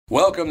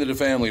Welcome to the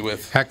family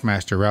with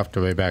Hackmaster Ralph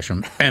W.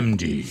 Basham,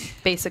 MD.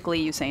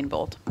 Basically Usain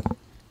Bolt.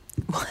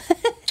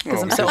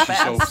 because I'm so she's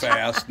fast. so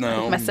fast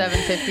now. My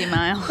 750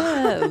 mile.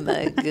 Oh,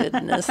 my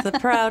goodness. The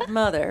proud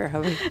mother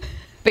of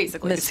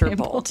Basically Mr. Usain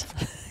Bolt,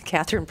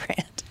 Catherine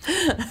Brandt.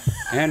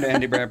 And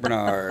Andy Brad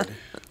Bernard.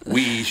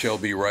 We shall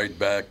be right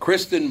back.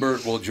 Kristen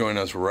Burt will join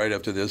us right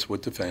after this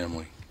with the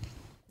family.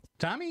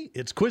 Tommy,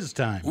 it's quiz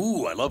time.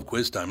 Ooh, I love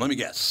quiz time. Let me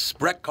guess.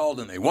 Breck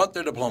called and they want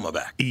their diploma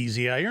back.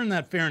 Easy. I earned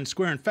that fair and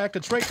square. In fact,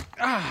 it's right.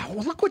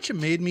 Well, look what you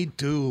made me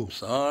do.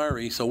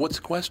 Sorry. So what's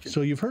the question?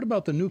 So you've heard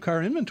about the new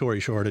car inventory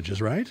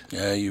shortages, right?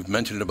 Yeah, you've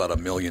mentioned it about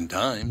 1,000,000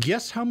 times.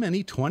 Guess how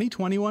many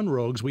 2021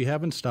 Rogues we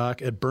have in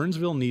stock at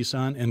Burnsville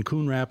Nissan and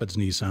Coon Rapids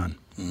Nissan?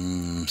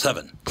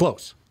 7.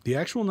 Close. The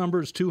actual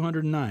number is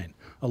 209.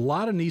 A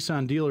lot of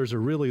Nissan dealers are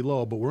really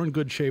low, but we're in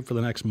good shape for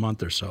the next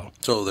month or so.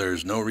 So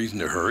there's no reason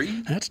to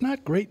hurry? That's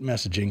not great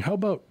messaging. How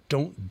about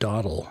don't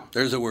dawdle?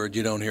 There's a word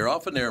you don't hear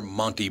often there,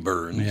 Monty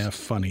Burns. Yeah,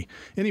 funny.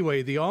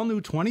 Anyway, the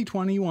all-new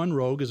 2021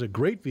 Rogue is a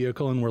great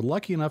vehicle, and we're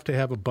lucky enough to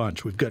have a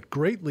bunch. We've got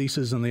great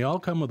leases, and they all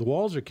come with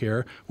Walzer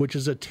Care, which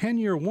is a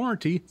 10-year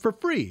warranty for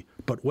free.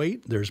 But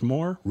wait, there's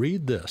more.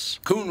 Read this.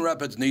 Coon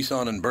Rapids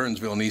Nissan and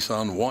Burnsville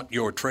Nissan want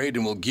your trade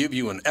and will give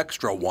you an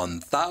extra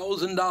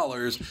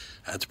 $1,000.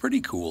 That's pretty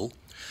cool.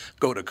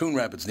 Go to Coon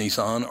Rapids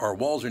Nissan or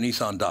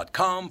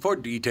WalzerNissan.com for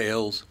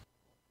details.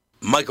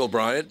 Michael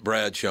Bryant,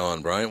 Bradshaw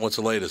and Bryant, what's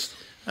the latest?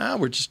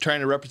 We're just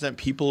trying to represent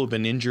people who've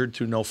been injured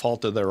through no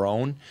fault of their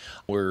own.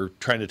 We're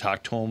trying to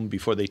talk to them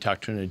before they talk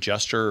to an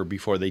adjuster or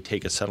before they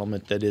take a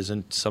settlement that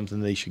isn't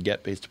something they should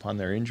get based upon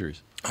their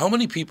injuries. How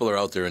many people are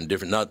out there in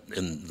different, not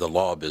in the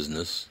law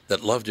business,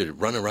 that love to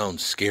run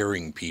around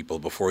scaring people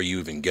before you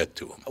even get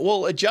to them?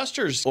 Well,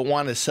 adjusters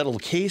want to settle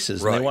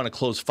cases and Right. they want to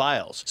close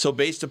files. So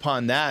based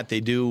upon that, they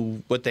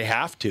do what they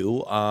have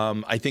to.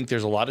 I think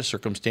there's a lot of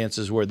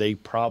circumstances where they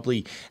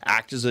probably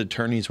act as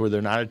attorneys where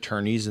they're not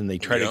attorneys and they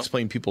try to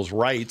explain people's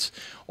rights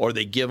or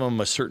they give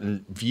them a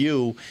certain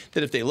view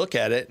that if they look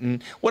at it.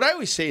 And what I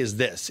always say is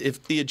this,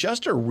 if the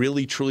adjuster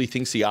really truly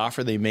thinks the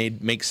offer they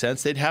made makes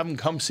sense, they'd have them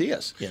come see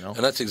us, you know.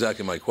 And that's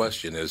exactly my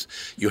question is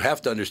you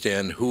have to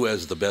understand who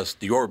has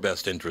your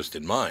best interest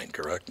in mind,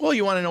 correct? Well,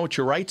 you want to know what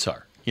your rights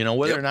are. You know,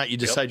 whether or not you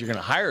decide you're going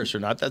to hire us or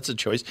not, that's a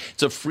choice.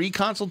 It's a free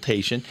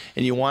consultation,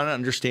 and you want to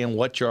understand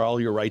what all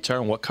your rights are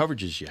and what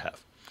coverages you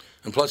have.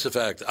 And plus the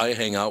fact I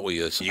hang out with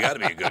you, so you got to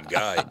be a good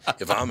guy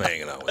if I'm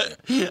hanging out with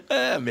you.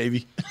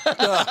 Maybe.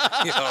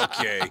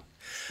 Okay.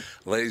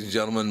 Ladies and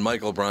gentlemen,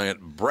 Michael Bryant,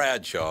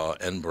 Bradshaw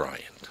and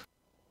Bryant.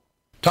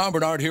 Tom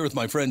Bernard here with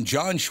my friend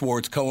John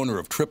Schwartz, co-owner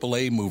of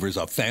AAA Movers,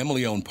 a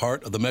family-owned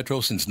part of the Metro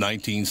since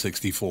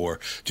 1964.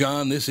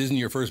 John, this isn't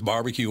your first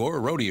barbecue or a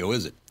rodeo,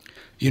 is it?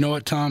 You know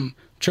what, Tom?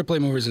 AAA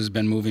Movers has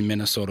been moving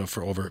Minnesota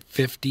for over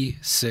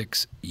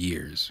 56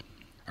 years.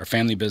 Our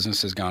family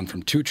business has gone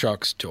from 2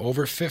 trucks to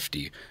over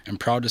 50, and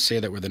proud to say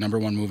that we're the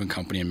 #1 moving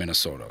company in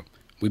Minnesota.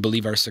 We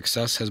believe our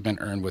success has been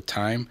earned with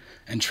time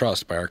and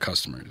trust by our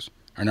customers.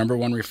 Our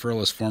 #1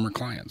 referral is former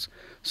clients.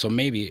 So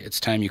maybe it's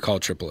time you call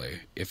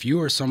AAA. If you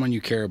or someone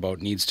you care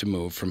about needs to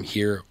move from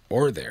here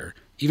or there,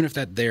 even if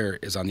that there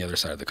is on the other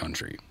side of the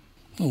country.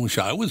 I wish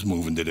I was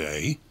moving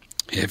today.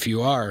 If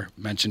you are,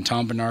 mention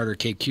Tom Bernard or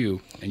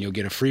KQ, and you'll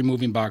get a free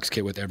moving box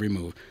kit with every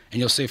move, and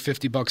you'll save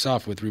 $50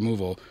 off with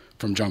removal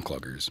from junk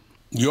luggers.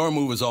 Your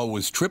move is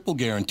always triple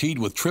guaranteed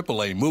with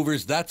AAA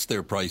Movers. That's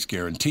their price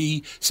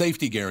guarantee,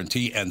 safety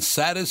guarantee, and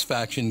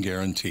satisfaction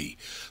guarantee.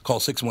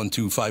 Call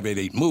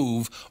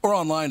 612-588-MOVE or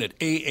online at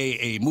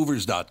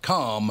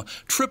aaamovers.com.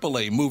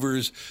 AAA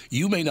Movers.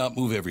 You may not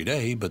move every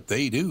day, but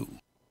they do.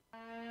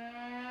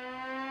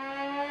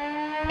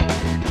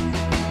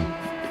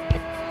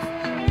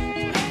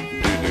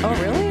 Oh,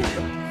 really?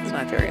 It's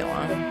not very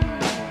long.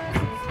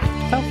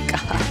 Oh,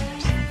 God.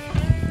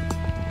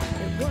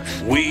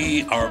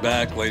 We are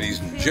back, ladies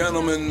and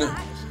gentlemen.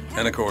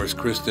 And, of course,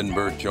 Kristen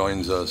Burt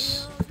joins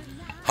us.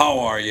 How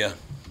are you?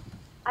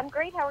 I'm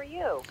great. How are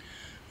you?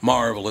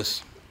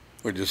 Marvelous.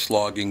 We're just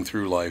slogging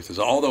through life.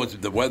 Although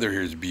the weather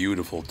here is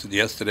beautiful.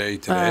 Yesterday,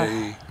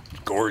 today,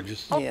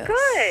 gorgeous. Oh, Yes.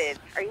 good.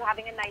 Are you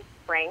having a nice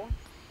spring?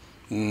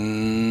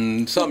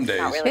 Some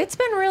days. Not really. It's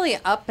been really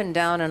up and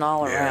down and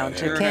all Yeah, around.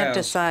 it You can't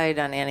has. decide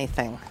on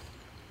anything.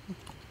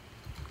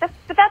 But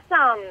that's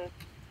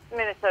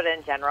Minnesota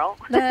in general.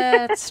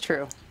 That's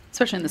true.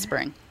 Especially in the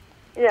spring.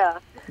 Yeah.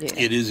 Yeah.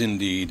 It is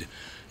indeed.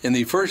 In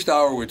the first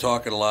hour, we're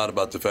talking a lot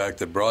about the fact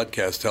that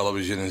broadcast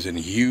television is in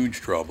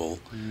huge trouble.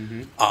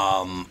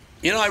 I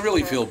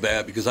really feel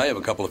bad because I have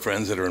a couple of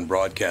friends that are in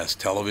broadcast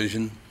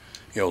television,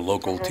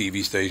 local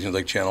TV stations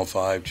like Channel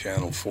 5,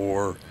 Channel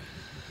 4.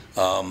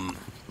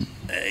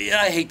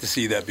 I hate to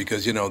see that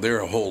because,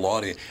 they're a whole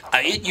audience.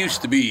 It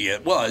used to be,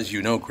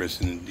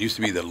 Kristen, it used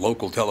to be that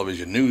local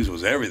television news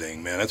was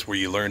everything, man. That's where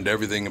you learned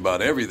everything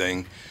about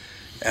everything.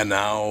 And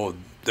now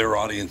their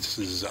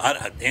audiences,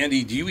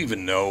 Andy, do you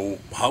even know,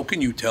 how can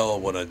you tell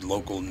what a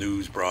local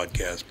news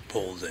broadcast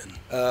pulls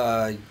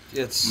in?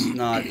 It's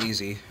not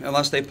easy,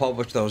 unless they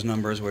publish those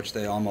numbers, which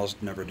they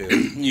almost never do.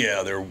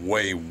 Yeah, they're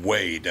way,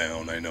 way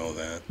down, I know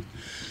that.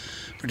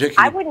 Particularly,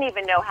 I wouldn't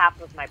even know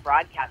half of my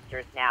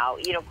broadcasters now.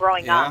 You know,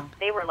 growing Yeah. up,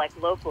 they were like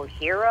local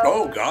heroes.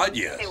 Oh, God,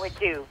 yes. They would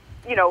do,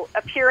 you know,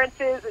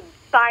 appearances and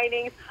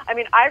signings. I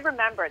mean, I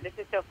remember, this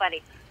is so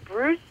funny,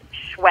 Bruce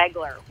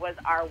Schwegler was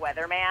our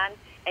weatherman,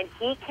 and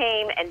he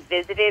came and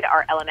visited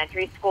our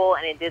elementary school,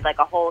 and it did like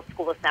a whole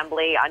school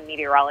assembly on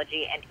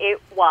meteorology, and it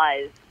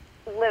was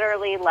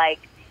literally like,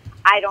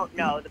 I don't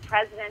know, the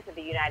President of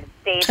the United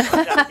States, or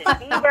Justin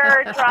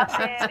Bieber dropped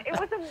in. It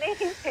was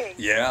amazing.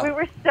 Yeah. We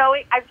were so,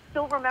 I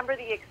still remember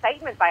the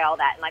excitement by all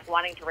that and like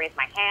wanting to raise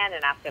my hand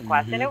and ask a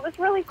question. It was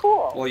really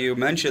cool. Well, you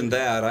mentioned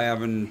that. I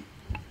have an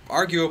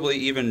arguably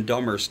even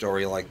dumber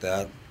story like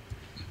that,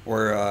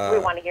 where We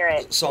want to hear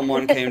it.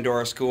 someone came to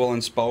our school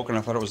and spoke, and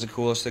I thought it was the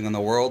coolest thing in the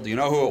world. Do you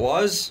know who it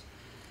was?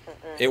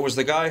 It was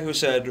the guy who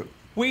said,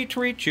 "We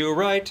treat you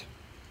right."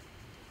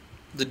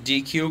 The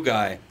DQ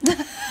guy.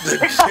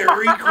 The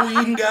Dairy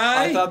Queen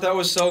guy? I thought that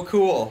was so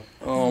cool.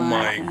 Oh,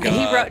 my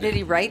God. Did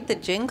he write the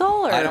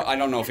jingle? Or? I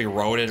don't know if he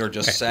wrote it or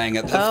just sang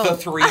it, the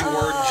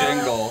three-word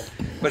jingle.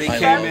 But he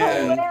came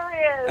in,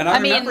 Hilarious. and I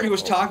mean- remember he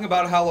was talking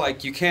about how,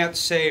 like, you can't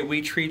say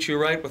 "we treat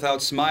you right"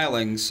 without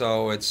smiling,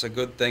 so it's a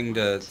good thing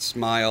to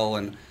smile,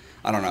 and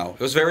I don't know.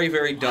 It was very,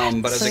 very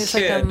dumb, but So as a he's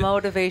like kid, a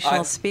motivational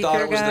I speaker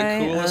thought it was guy?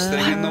 the coolest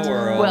thing in the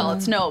world. Well,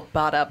 it's no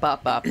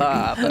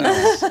ba-da-ba-ba-ba.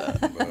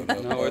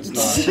 No, it's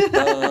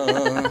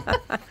not.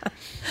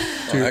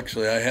 Well,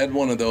 actually, I had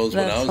one of those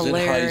when I That's was in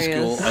high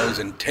hilarious. school. I was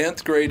in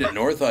 10th grade at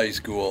North High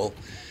School,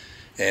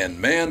 and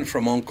Man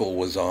from U.N.C.L.E.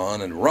 was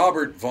on, and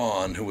Robert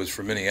Vaughn, who was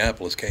from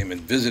Minneapolis, came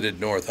and visited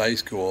North High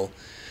School,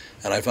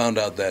 and I found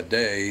out that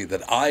day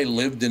that I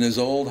lived in his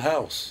old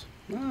house.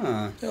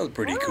 Ah. That was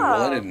pretty cool.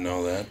 I didn't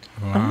know that.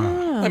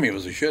 I mean, it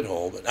was a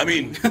shithole, but I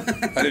mean,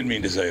 I didn't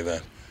mean to say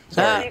that. Did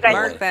Sorry. you guys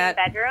Mark have that.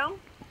 the same bedroom?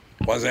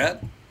 Was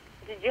that?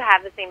 Did you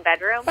have the same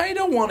bedroom? I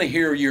don't want to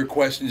hear your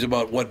questions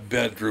about what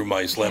bedroom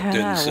I slept in,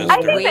 Yeah, sister. I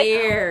think that-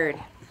 weird.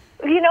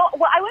 You know,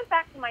 well, I went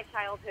back to my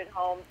childhood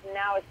home.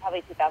 Now it's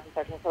probably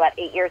 2013, so about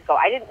 8 years ago.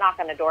 I didn't knock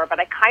on the door, but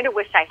I kind of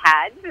wish I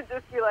had to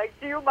just be like,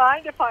 "Do you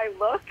mind if I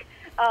look?"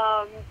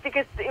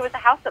 Because it was a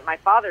house that my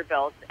father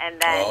built,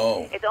 and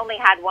then it's only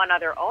had one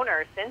other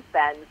owner since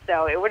then.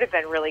 So it would have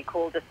been really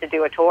cool just to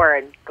do a tour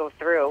and go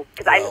through.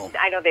 Because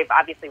I know they've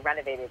obviously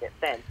renovated it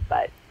since,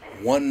 but.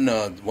 One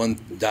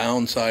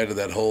downside of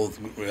that whole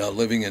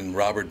living in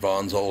Robert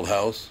Vaughn's old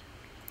house,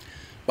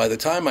 by the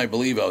time I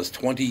believe I was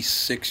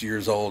 26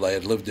 years old, I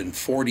had lived in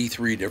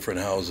 43 different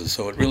houses,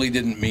 so it really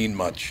didn't mean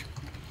much.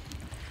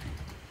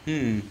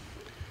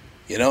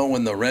 You know,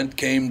 when the rent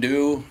came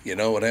due, you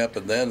know what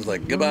happened then? It's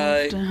like,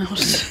 goodbye.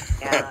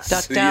 Yeah.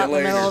 Ducked See you out in the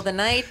later. middle of the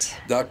night.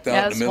 Ducked out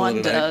in As the middle one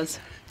of the does.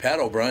 night. Pat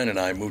O'Brien and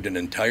I moved an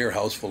entire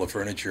house full of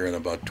furniture in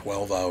about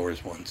 12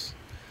 hours once.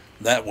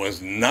 That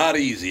was not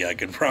easy, I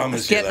can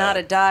promise It's you getting that.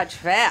 out of Dodge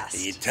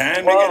fast. Time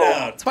to get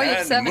out. That's why you have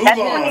Time to 7 move That's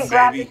when on, you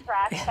grab baby. the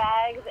trash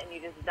bags and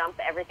you just dump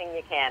everything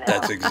you can.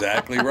 That's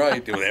exactly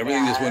right.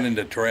 Everything just went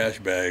into trash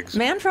bags.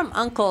 Man from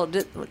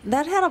U.N.C.L.E.,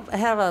 that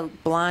had a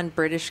blonde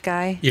British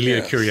guy. Ilya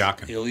Yes.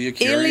 Kuryakin. Ilya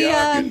Ilya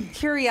Kuryakin.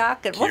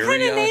 Kuryakin. What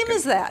kind of name Kuryakin.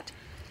 is that?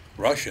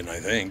 Russian, I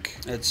think.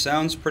 It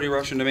sounds pretty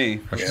Russian to me.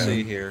 Let's Yeah.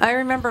 see here. I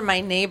remember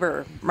my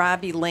neighbor,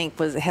 Robbie Link,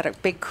 had a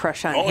big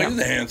crush on Oh, him.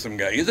 he's a handsome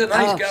guy. He's a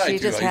nice guy, she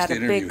too. just I used had to a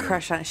interview big him.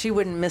 crush on. She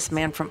wouldn't miss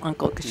Man from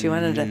U.N.C.L.E. because she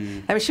wanted to.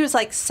 I mean, she was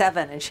like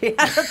 7 and she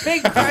had a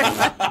big crush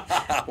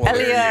on Well,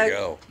 there Ilya you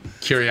go.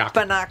 Kuryakin.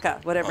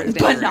 Banaka, whatever his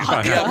name is. Yeah,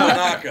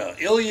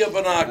 Banaka. Ilya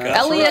Banaka.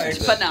 Elliot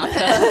That's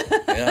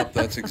Banaka. Yep,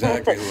 that's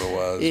exactly who it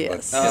was.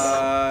 Yes.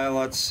 But,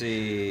 Let's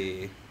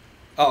see.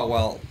 Oh,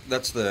 well,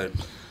 that's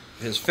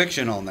his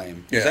fictional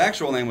name. His Yeah.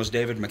 actual name was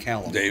David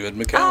McCallum. David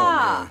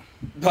McCallum.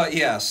 But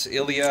yes,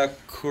 Ilya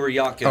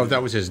Kuryakin. Oh,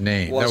 that was his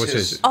name. Was that was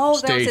his- his Oh, that was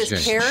stage his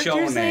name. character's Show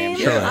name. name?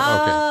 Sure,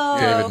 Oh,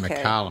 okay. David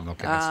okay. McCallum.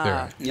 Okay, that's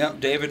there. Yep,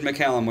 David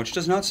McCallum, which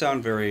does not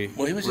sound very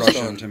Well, he was just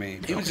Russian on. to me.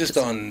 He was just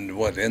on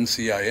what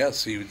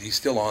NCIS. He's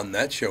still on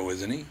that show,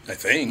 isn't he? I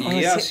think Oh,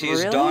 Yes, is he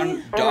he's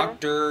really?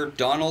 Dr.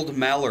 Donald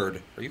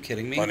Mallard. Are you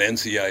kidding me? on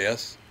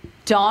NCIS.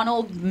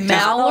 Donald Donald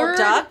Mallard.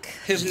 Duck?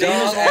 His name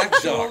is Donald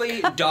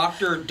actually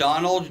Dr.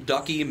 Donald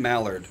Ducky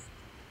Mallard.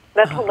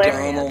 That's hilarious.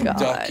 Donald God.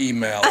 Ducky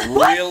Mal.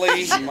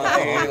 Really?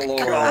 My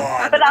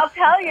lord. But I'll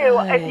tell you,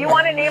 if you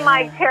want to name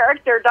my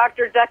character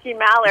Dr. Ducky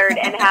Mallard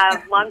and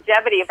have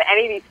longevity of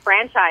any of these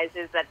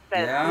franchises that the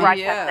Yeah. broadcast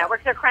Yeah.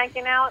 networks are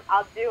cranking out,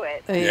 I'll do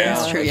it. Yeah,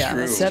 That's true, that's yeah.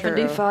 true.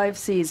 75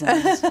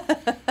 seasons.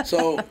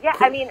 So Yeah,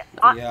 I mean,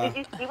 Yeah. did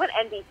you see what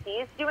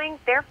NBC is doing?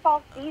 Their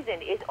fall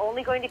season is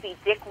only going to be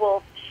Dick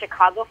Wolf's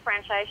Chicago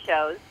franchise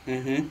shows,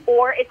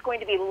 or it's going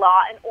to be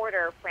Law and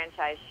Order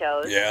franchise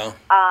shows. yeah,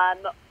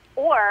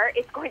 Or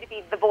it's going to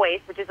be The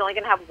Voice, which is only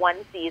going to have one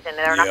season, and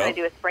they're not Yep. going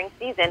to do a spring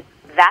season.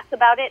 That's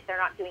about it. They're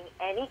not doing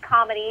any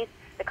comedies.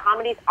 The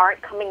comedies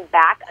aren't coming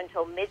back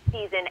until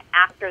mid-season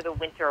after the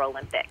Winter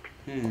Olympics.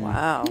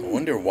 Wow. I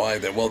wonder why.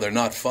 They're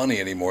not funny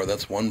anymore.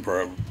 That's one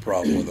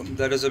problem with them.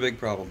 That is a big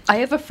problem. I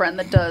have a friend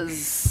that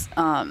does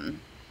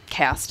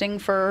casting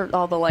for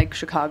all the like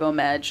Chicago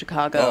Med,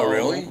 Chicago. Oh,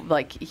 really?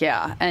 Like,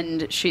 yeah,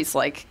 and she's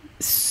like,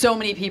 so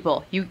many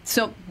people.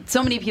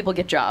 So many people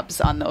get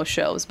jobs on those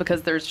shows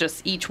because there's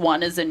just each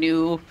one is a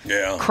new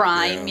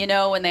crime, you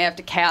know, and they have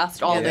to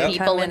cast all the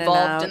people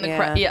involved in the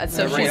crime. Yeah,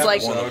 so she's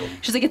like,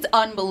 it's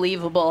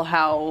unbelievable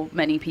how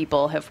many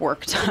people have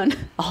worked on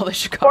all the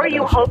Chicago. Or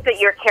you hope that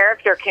your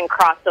character can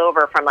cross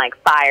over from like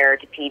fire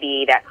to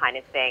PD, that kind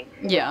of thing.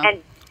 Yeah.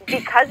 And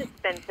because it's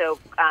been so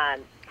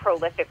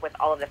prolific with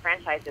all of the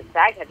franchises,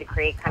 SAG had to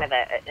create kind of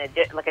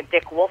a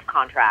Dick Wolf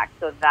contract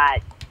so that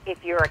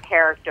if you're a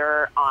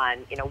character on,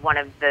 you know, one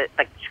of the,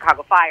 like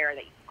Chicago Fire,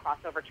 that you can cross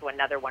over to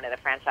another one of the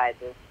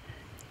franchises.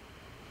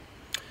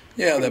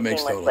 Yeah, that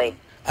makes total sense.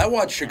 I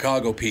watched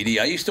Chicago PD.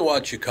 I used to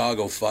watch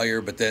Chicago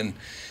Fire, but then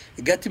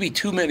it got to be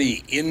too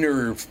many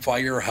inner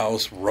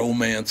firehouse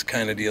romance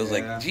kind of deals.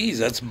 Like, geez,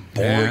 that's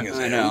boring as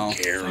hell.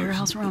 Who cares?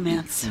 Firehouse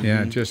romance.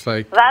 Yeah, just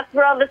like that's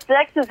where all the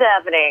sex is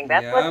happening.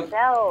 That's what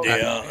sells.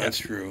 Yeah, that's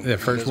true. The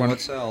first one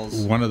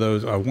of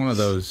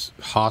those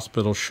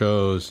hospital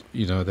shows.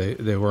 You know,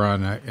 they were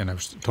on, and I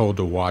was told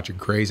to watch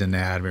Grey's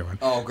Anatomy.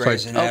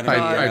 Grey's Anatomy.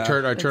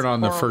 I turned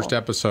on the first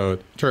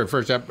episode. The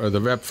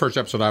first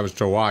episode I was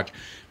to watch.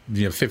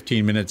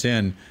 15 minutes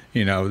in,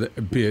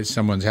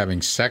 someone's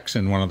having sex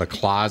in one of the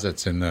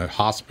closets in the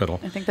hospital.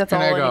 I think that's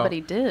all anybody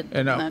did.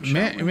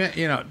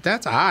 Man,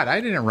 that's odd.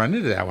 I didn't run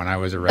into that when I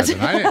was a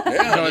resident.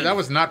 That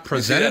was not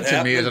presented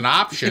to me as an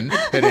option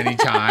at any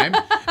time,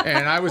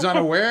 and I was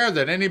unaware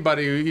that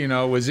anybody,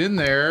 was in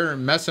there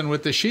messing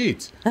with the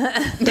sheets.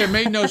 It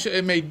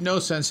made no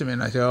sense to me,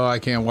 and I said, I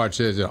can't watch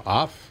this.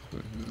 Off.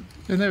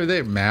 And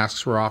their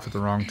masks were off at the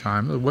wrong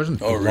time. It wasn't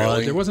blood.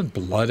 Really? There wasn't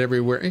blood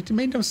everywhere. It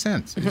made no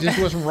sense. It just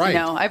wasn't right.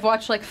 No, I've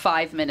watched like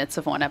 5 minutes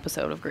of one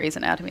episode of Grey's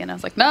Anatomy, and I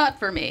was like, not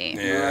for me.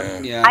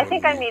 Yeah. I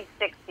think I made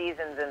 6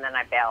 seasons, and then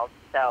I bailed.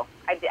 So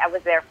I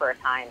was there for a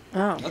time.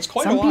 Oh, that's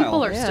quite a while. Some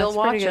people are still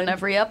watching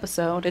every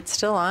episode. It's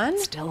still on?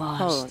 It's still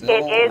on. Oh.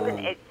 It is, and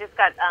it just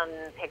got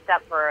picked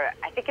up for,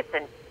 I think it's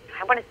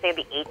I want to say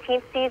the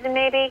 18th season,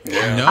 maybe.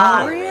 Yeah.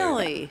 No,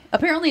 really.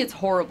 Apparently, it's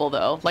horrible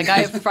though. Like I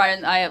have a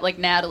friend, like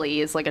Natalie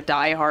is like a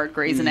diehard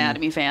Grey's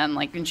Anatomy fan.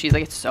 Like, and she's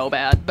like, it's so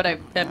bad. But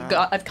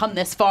I've come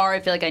this far.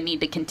 I feel like I need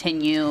to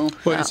continue to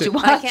watch.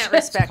 I can't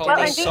respect it. Well,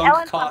 and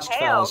Ellen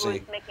Pompeo,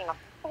 who's making a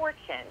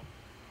fortune.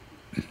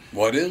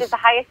 What is? She's the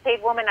highest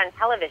paid woman on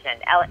television.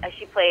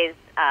 She plays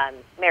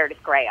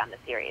Meredith Grey on the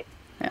series.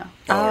 Yeah.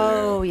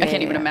 Oh, yeah. I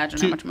can't even imagine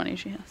how much money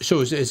she has. So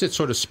is it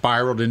sort of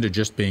spiraled into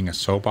just being a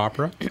soap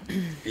opera?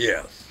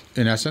 Yes.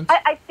 In essence?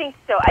 I think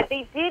so.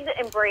 They did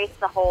embrace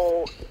the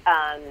whole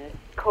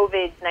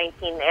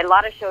COVID-19. A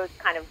lot of shows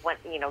kind of went,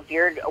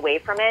 veered away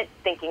from it,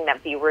 thinking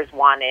that viewers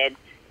wanted,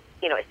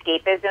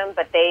 escapism.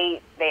 But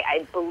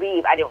I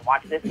believe, I didn't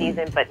watch this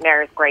season, but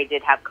Meredith Grey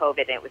did have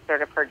COVID, and it was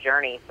sort of her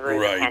journey through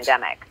the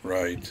pandemic.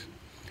 Right.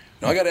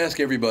 Now, I got to ask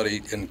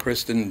everybody, and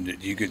Kristen,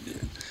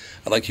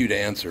 I'd like you to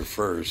answer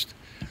first.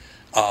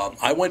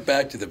 I went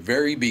back to the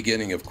very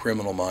beginning of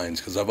Criminal Minds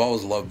because I've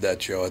always loved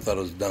that show. I thought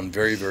it was done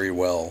very, very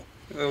well.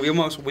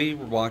 We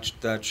watched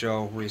that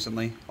show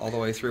recently, all the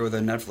way through the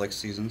Netflix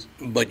seasons.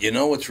 But you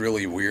know what's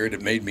really weird?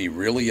 It made me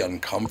really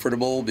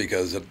uncomfortable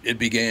because it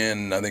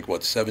began, I think,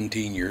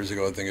 17 years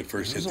ago. I think it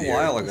first hit the air. It was a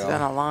while ago. It's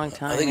been a long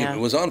time. I think it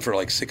was on for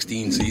like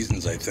 16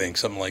 seasons, I think,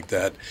 something like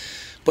that.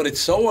 But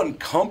it's so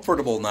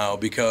uncomfortable now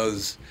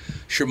because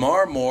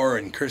Shamar Moore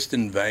and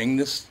Kirsten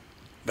Vangsness.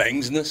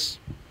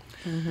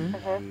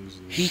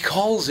 He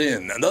calls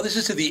in. Now, this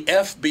is to the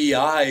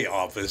FBI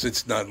office.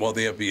 It's not, the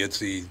FBI, it's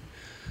the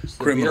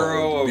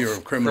Bureau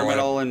of Criminal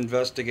Criminal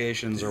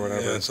Investigations or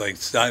whatever. Yeah, it's like,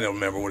 I don't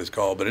remember what it's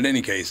called. But in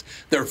any case,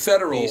 they're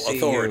federal ECU.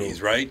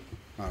 authorities, right?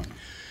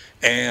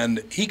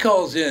 And he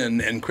calls in,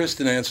 and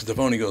Kristen answers the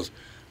phone. He goes,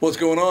 "What's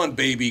going on,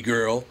 baby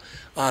girl?"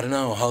 "I don't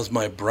know. How's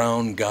my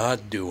brown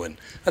god doing?"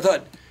 I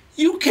thought,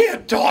 you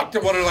can't talk to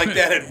one like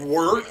that at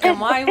work. And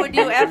why would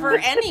you ever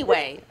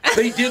anyway?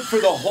 They did for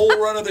the whole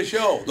run of the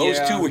show. Those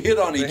two hit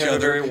on each other a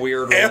very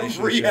weird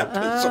every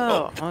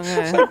episode. Oh,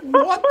 okay. It's like,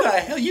 what the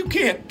hell? You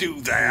can't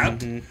do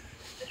that.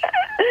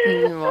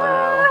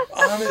 Wow.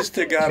 Honest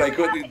to God, I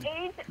couldn't.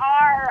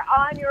 HR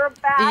on your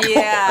back.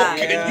 Yeah.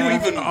 Can you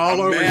even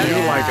all over imagine?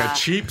 you like a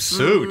cheap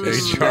suit, HR will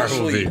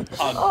Especially be.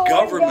 a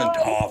government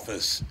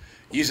office.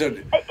 You said,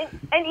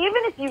 and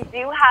even if you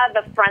do have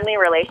a friendly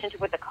relationship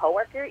with a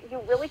coworker,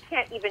 you really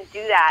can't even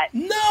do that.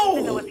 No.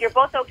 Even though if you're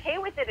both okay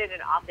with it in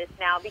an office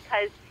now,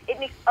 because it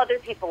makes other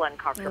people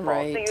uncomfortable.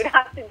 Right. So you'd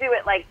have to do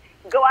it like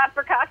go out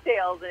for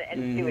cocktails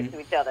and do it to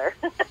each other.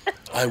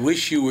 I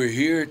wish you were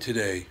here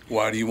today.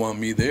 Why do you want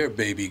me there,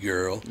 baby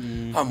girl?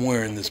 I'm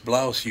wearing this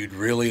blouse you'd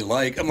really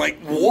like. I'm like,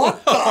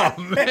 what the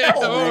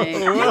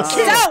hell?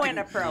 So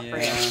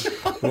inappropriate.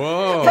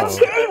 Whoa. Okay,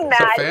 It's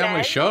Mad a family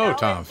Men, show,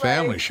 it's Tom. like-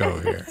 Family show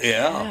here.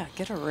 Yeah.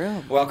 Get a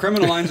room. Well,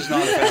 Criminal Minds is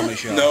not a family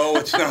show. No,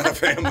 it's not a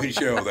family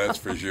show, that's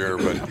for sure.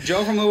 But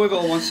Joe from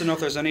Louisville wants to know if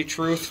there's any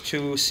truth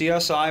to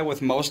CSI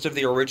with most of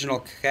the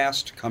original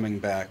cast coming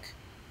back.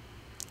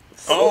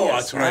 oh,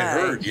 that's what I CSI.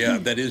 heard. Yeah,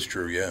 that is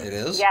true. Yeah, It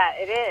is? Yeah,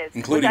 it is.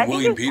 Including Which I think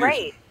William is Peterson.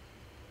 Great.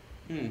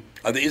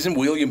 Isn't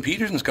William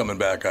Peterson's coming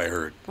back? I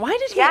heard. Why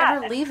did he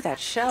ever leave that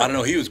show? I don't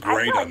know. He was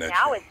great on that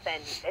now show.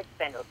 It's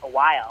been a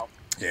while.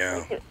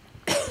 Yeah.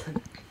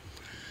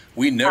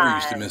 We never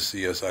used to miss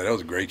CSI. That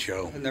was a great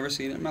show. I've never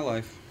seen it in my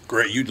life.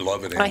 Great. You'd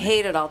love it, Andy. I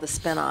hated all the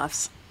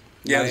spin-offs.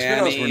 Yeah, the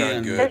spin-offs were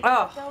not good.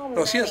 Oh.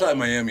 No, CSI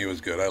Miami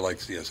was good. I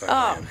liked CSI Oh,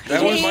 Miami.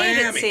 That was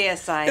Miami.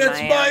 CSI It's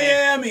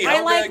Miami. I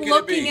How like bad can it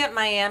looking be? at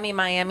Miami.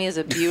 Miami is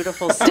a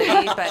beautiful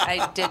city, but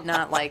I did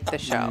not like the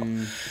show.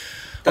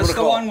 That's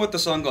the one with the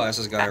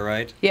sunglasses guy,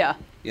 right? Yeah.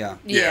 Yeah.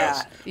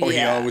 Yes. Oh, he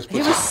always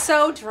puts He was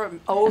so overly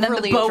and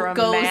then the boat dramatic.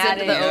 goes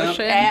into the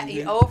ocean.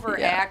 He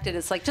overacted.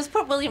 It's like, just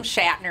put William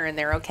Shatner in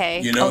there,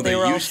 okay? You know, they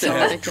were all used to so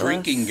have ridiculous.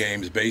 drinking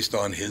games based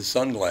on his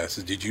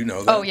sunglasses. Did you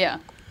know that? Oh, yeah.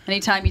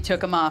 Anytime you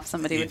took them off,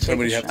 somebody would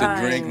Somebody take a have shot.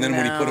 to drink, and then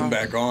when he put them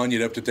back on,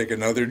 you'd have to take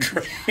another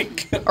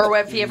drink. Or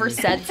if he ever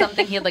said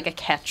something, he had like a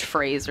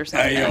catchphrase or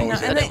something.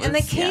 And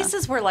the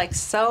cases were like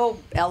so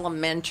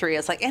elementary.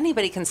 It's like,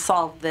 anybody can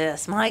solve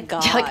this. My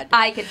God. Like,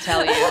 I could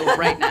tell you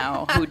right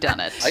now who done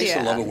it. I used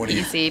to love it when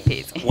Easy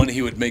peasy. when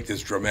he would make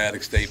this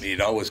dramatic statement.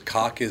 He'd always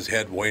cock his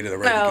head way to the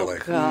right. Oh, and go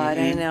like, God,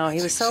 I know.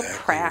 He was so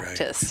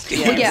practiced.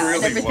 Right. Yeah,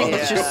 really everything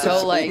was just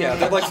so like... Yeah,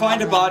 they'd like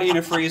find a body in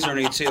a freezer and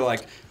he'd see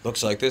like,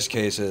 looks like this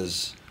case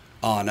is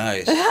on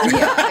ice.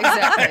 Yeah,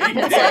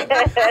 exactly.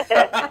 It's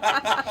like,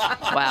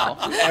 wow.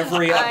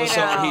 Every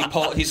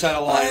episode he said a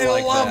line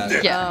like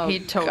that. Yeah, he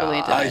totally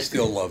did. I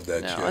still love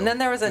that show. And then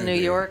there was a New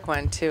York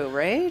one, too,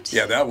 right?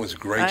 Yeah, that was a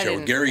great show.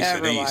 didn't Gary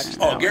ever Sinise. watch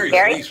Oh, that Gary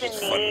Gary Sinise was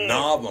Sinise.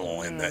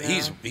 phenomenal in that.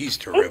 He's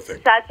terrific.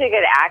 Such a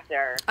good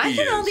actor. I He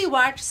can is. only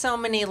watch so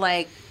many,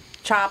 like,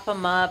 chop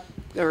 'em up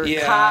or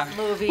Yeah. cop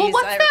movies. Well,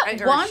 what's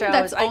that or one shows.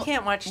 that's... I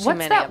can't watch too what's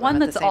many that of one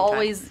them at that's the same time.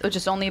 always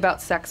just only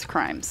about sex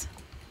crimes?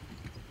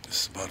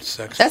 It's about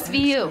sex.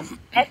 SVU.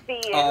 SVU,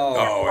 Oh,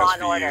 Law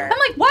and SVU. Order. I'm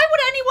like, why would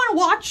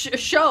anyone watch a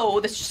show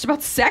that's just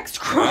about sex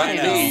I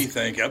crimes? know.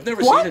 Thank you. I've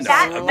never What? seen it.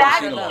 That, I've never that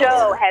seen Law and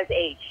show Order. has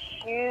a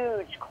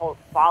huge cult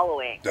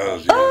following.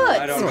 Does, yeah.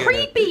 Ugh, I don't it's get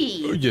it.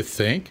 creepy. You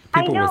think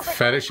I people know, with but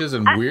fetishes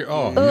and weird?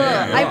 Oh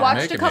man, I you're watched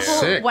a making me couple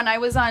sick. when I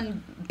was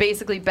on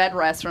basically bed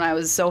rest when I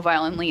was so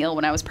violently ill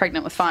when I was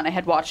pregnant with Fawn. I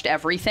had watched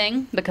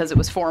everything because it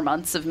was 4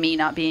 months of me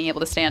not being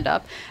able to stand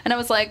up. And I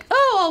was like,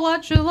 oh, I'll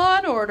watch a Law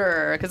and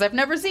Order because I've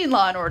never seen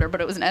Law and Order,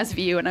 but it was an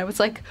SVU. And I was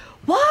like,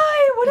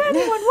 why would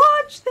anyone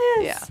watch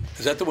this? Yeah.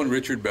 Is that the one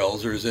Richard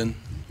Belzer is in?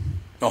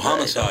 No,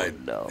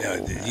 Homicide. know.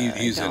 Yeah,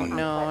 he's in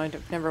No,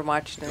 I've never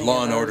watched any Law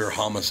of and those. Order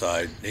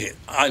Homicide.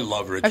 I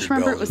love Richard I just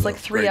remember Belzer. it was like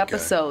He's a 3 great guy.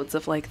 episodes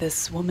of like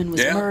this woman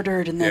was Yeah.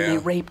 murdered and then Yeah. they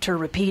raped her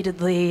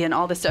repeatedly and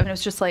all this stuff. And it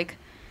was just like,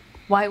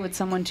 why would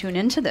someone tune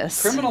into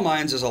this? Criminal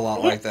Minds is a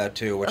lot like that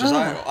too, which is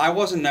I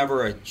wasn't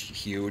never a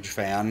huge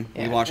fan.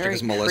 Yeah, we watched it very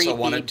because Melissa creepy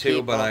wanted to,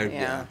 people, but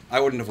yeah. I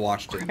wouldn't have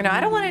watched it. You know, I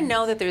don't want to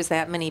know that there's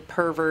that many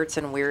perverts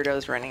and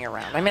weirdos running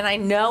around. I mean, I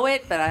know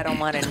it, but I don't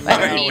want to know.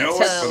 I know it,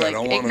 but I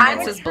don't wanna know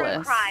ignorance it. is I'm a true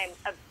bliss. crime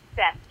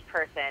obsessed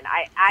person.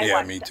 I Yeah,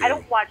 watch, me too. I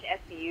don't watch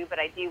SVU, but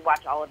I do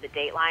watch all of the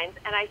Datelines,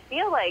 and I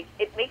feel like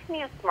it makes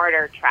me a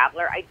smarter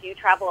traveler. I do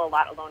travel a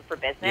lot alone for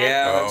business.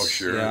 Yeah. Oh, that's-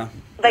 sure. Yeah.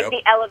 Like Yep.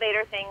 the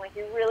elevator thing, like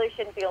you really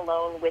shouldn't be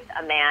alone with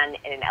a man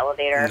in an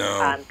elevator.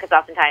 No. Because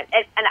oftentimes,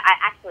 and I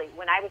actually,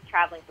 when I was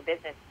traveling for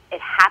business, it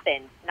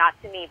happened, not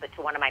to me, but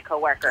to one of my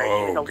coworkers.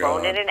 Oh, She was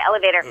alone God. in an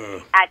elevator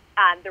Ugh. at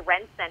the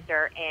Ren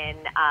Center in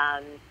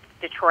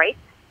Detroit.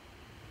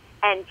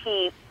 And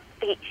she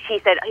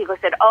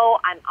said, oh,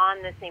 I'm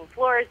on the same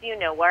floor as you,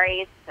 no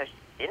worries. So she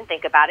didn't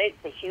think about it.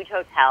 It's a huge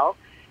hotel.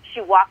 She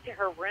walked to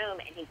her room,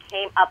 and he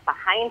came up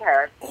behind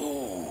her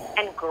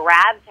and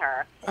grabbed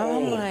her.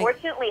 Oh, She my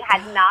fortunately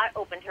had not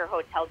opened her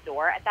hotel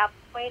door at that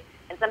point,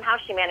 and somehow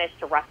she managed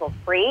to rustle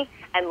free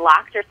and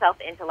locked herself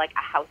into like a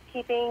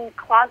housekeeping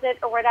closet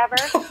or whatever.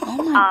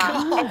 Oh my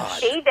God. And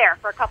stayed there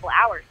for a couple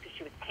hours because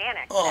she was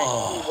panicked.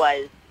 Oh. And he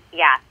was,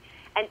 yeah.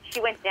 And she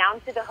went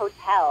down to the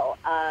hotel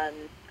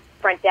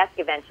front desk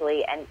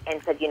eventually and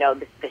said, you know,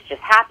 this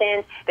just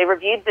happened. They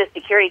reviewed the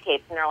security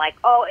tapes and they're like,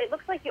 oh, it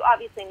looks like you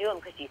obviously knew him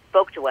because you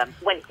spoke to him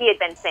when he had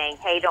been saying,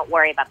 hey, don't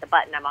worry about the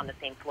button. I'm on the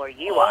same floor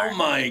you are. Oh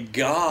my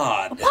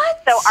God.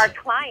 What? So our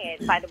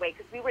client, by the way,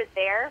 because we were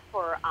there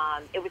for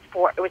it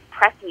was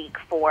press week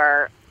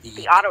for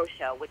the auto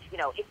show, which, you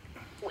know,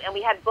 and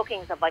we had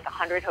bookings of like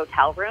 100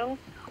 hotel rooms.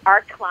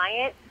 Our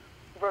client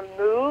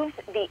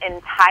removed the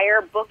entire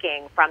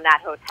booking from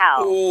that hotel.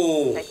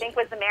 Oh. I think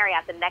was the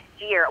Marriott the next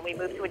year, and we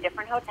moved to a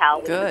different hotel,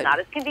 which was Good. not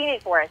as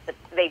convenient for us, but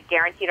they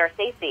guaranteed our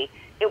safety.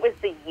 It was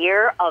the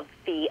year of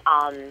the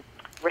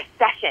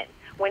recession,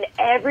 when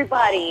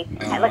everybody,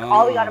 like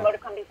all the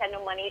automotive companies had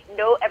no money,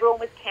 everyone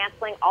was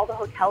canceling, all the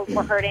hotels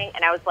were hurting,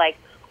 and I was like,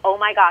 oh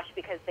my gosh,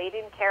 because they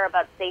didn't care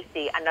about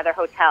safety, another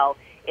hotel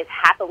is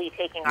happily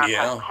taking our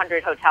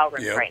 100 hotel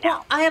rooms right now.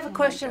 Well, I have a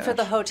question for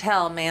the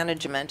hotel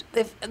management.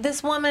 If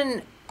this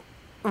woman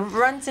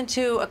runs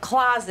into a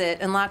closet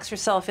and locks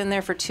herself in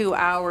there for 2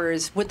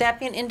 hours, would that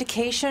be an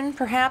indication,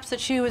 perhaps, that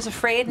she was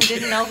afraid and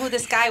didn't know who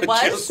this guy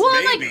was? Just Well,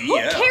 maybe, like, who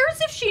yeah.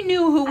 cares if she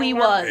knew who he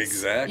was?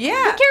 Exactly. Yeah.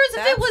 Who cares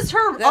if it was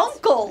her that's-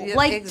 uncle? yeah,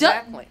 Like,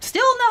 exactly.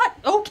 still not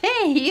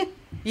okay.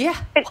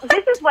 Yeah. But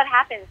this is what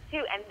happens,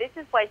 too, and this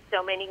is why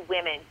so many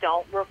women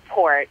don't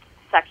report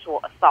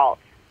sexual assault,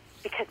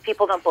 because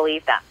people don't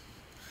believe them.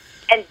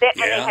 And they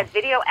had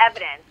video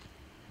evidence,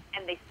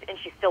 and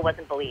she still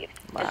wasn't believed.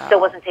 Wow. And still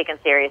wasn't taken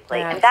seriously.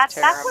 That's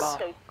what's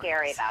so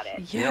scary about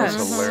it. Yes. You know,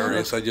 it's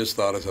hilarious. I just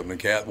thought of something.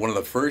 One of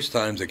the first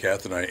times that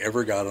Kath and I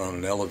ever got on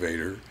an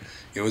elevator,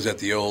 it was at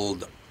the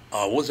old,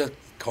 what was that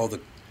called?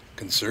 The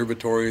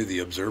conservatory, the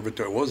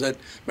observatory. What was that?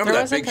 Remember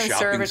that big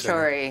shopping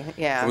center?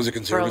 Yeah. It was a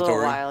conservatory. For a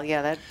little while.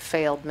 Yeah, that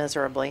failed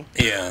miserably.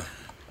 Yeah.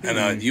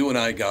 And you and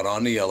I got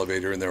on the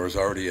elevator, and there was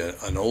already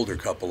an older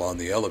couple on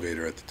the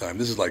elevator at the time.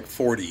 This is like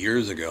 40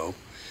 years ago.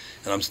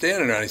 And I'm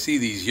standing there, and I see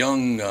these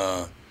young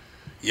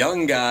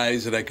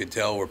guys that I could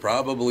tell were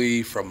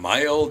probably from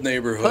my old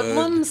neighborhood.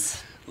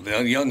 Hoodlums?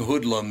 Young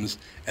hoodlums.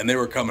 And they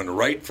were coming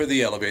right for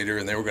the elevator,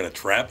 and they were going to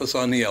trap us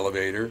on the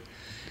elevator.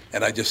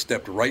 And I just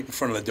stepped right in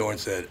front of the door and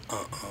said,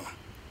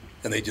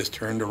 And they just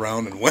turned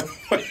around and went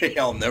away.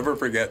 I'll never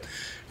forget.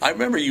 I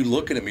remember you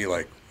looking at me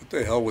like, what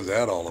the hell was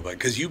that all about?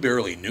 Because you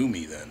barely knew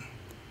me then.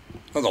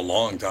 That was a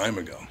long time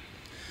ago.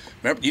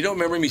 You don't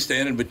remember me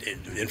standing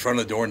in front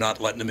of the door, not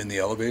letting them in the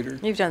elevator?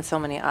 You've done so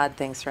many odd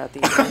things throughout the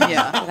years.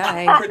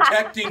 Yeah.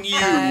 Protecting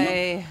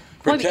you.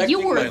 Well,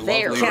 you were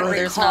there.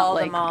 There's not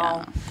like them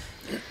all.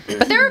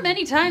 But there are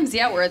many times,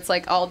 where it's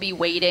like I'll be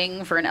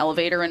waiting for an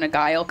elevator and a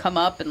guy will come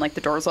up and like the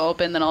doors will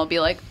open, then I'll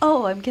be like,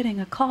 oh, I'm getting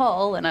a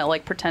call, and I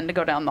like pretend to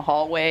go down the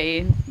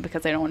hallway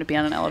because I don't want to be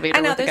on an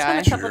elevator with a guy. I know,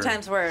 there's been a couple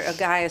times where a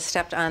guy has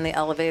stepped on the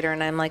elevator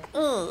and I'm like,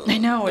 oh, I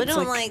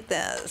don't like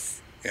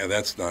this. Yeah,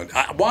 that's not...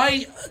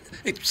 why...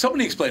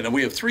 Somebody explain.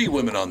 We have 3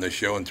 women on this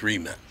show and 3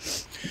 men.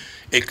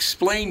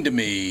 Explain to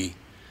me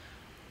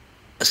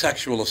a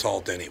sexual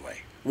assault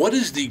anyway. What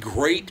is the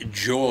great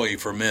joy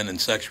for men in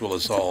sexual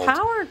assault? It's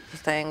a power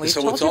thing.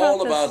 So it's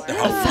all about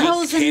how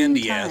weak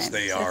candy-ass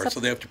they are. So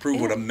they have to prove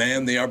what a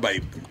man they are by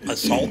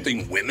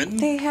assaulting women?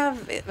 They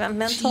have a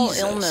mental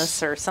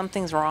illness or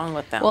something's wrong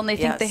with them. Well, and they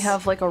think they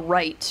have like a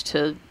right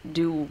to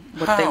do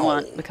what they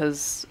want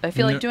because I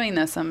feel like doing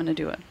this, I'm going to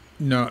do it.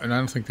 No, and I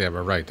don't think they have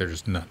a right. They're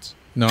just nuts.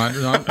 No,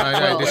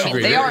 I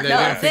disagree. They are nuts. They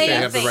don't think they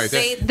have the right.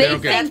 They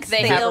think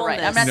they have a right.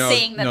 I'm not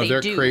saying that they do.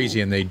 No, they're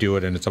crazy and they do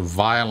it, and it's a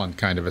violent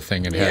kind of a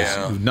thing, and it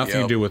has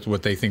nothing to do with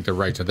what they think their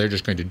rights are. They're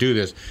just going to do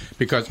this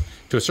because,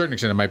 to a certain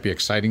extent, it might be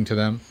exciting to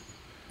them.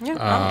 Yeah,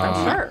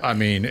 I'm sure. I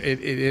mean,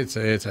 it's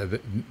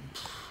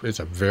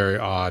a very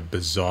odd,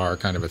 bizarre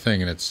kind of a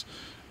thing, and it's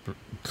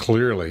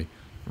clearly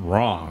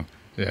wrong.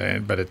 Yeah,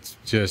 but it's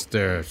just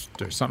there's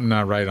something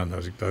not right on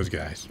those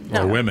guys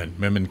or women.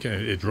 Women,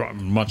 it's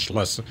much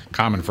less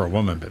common for a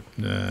woman, but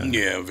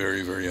yeah,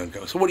 very, very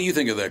uncommon. So, what do you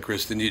think of that,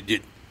 Kristen?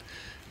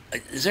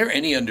 Is there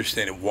any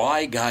understanding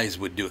why guys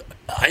would do it?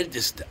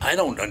 I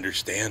don't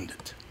understand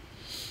it.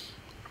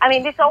 I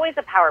mean, it's always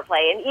a power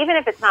play, and even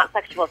if it's not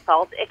sexual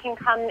assault, it can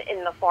come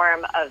in the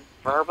form of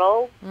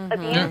verbal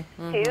abuse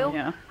too.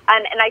 Yeah.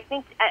 And I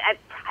think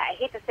I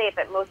hate to say it,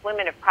 but most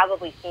women have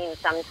probably seen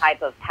some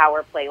type of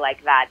power play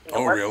like that in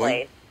the workplace.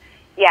 Really?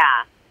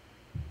 Yeah,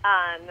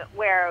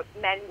 where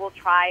men will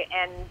try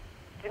and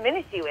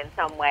diminish you in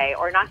some way,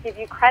 or not give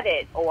you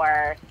credit,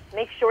 or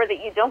make sure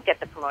that you don't get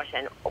the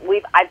promotion.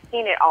 I've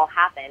seen it all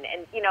happen,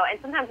 and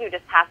and sometimes we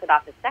just pass it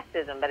off as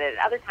sexism, but at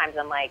other times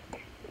I'm like,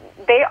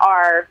 they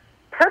are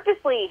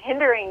purposely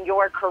hindering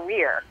your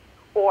career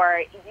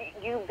or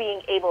you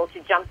being able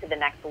to jump to the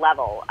next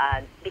level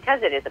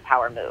because it is a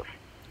power move.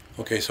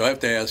 Okay, so I have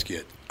to ask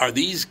you, are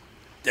these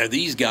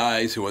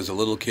guys who as a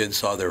little kid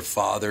saw their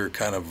father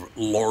kind of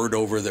lord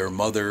over their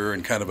mother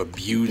and kind of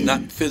abuse,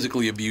 not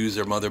physically abuse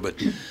their mother, but,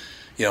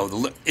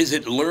 is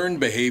it learned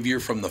behavior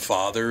from the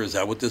father? Is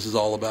that what this is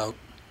all about?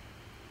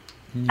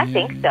 I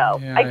think so.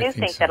 Yeah, I do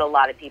think so. That a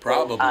lot of people,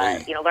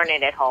 learn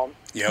it at home.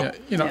 Yep.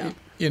 Yeah,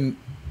 in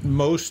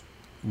most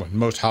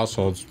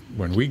households,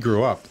 when we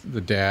grew up,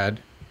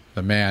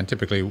 the man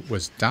typically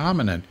was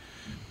dominant,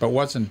 but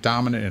wasn't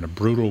dominant in a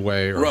brutal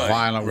way or a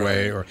violent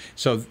way.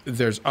 So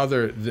there's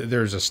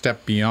a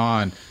step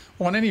beyond.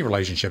 Well, in any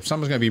relationship,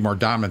 someone's going to be more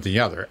dominant than the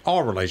other.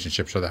 All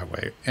relationships are that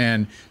way.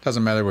 And it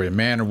doesn't matter whether you're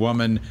man or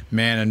woman,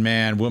 man and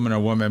man, woman or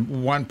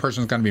woman, one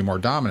person's going to be more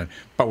dominant.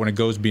 But when it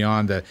goes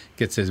beyond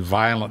gets this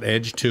violent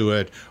edge to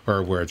it,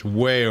 or where it's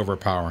way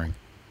overpowering,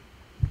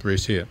 where you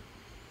see it.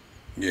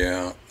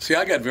 Yeah. See,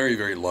 I got very,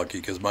 very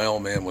lucky because my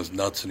old man was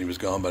nuts and he was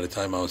gone by the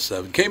time I was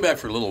 7. Came back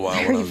for a little while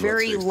when I was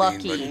very 16,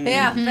 lucky. But,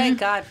 yeah, thank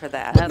God for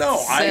that. But no,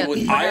 I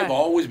have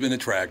always been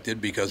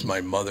attracted because my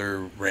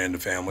mother ran the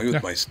family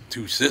with my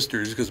 2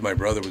 sisters because my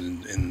brother was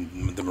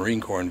in the Marine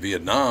Corps in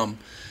Vietnam.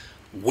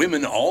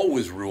 Women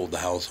always ruled the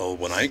household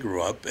when I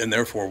grew up, and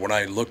therefore when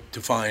I looked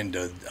to find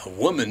a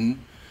woman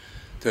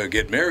to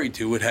get married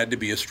to, it had to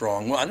be a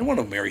strong one. I didn't want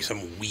to marry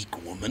some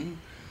weak woman.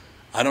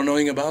 I don't know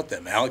anything about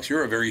them. Alex,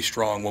 you're a very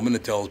strong woman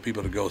that tells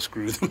people to go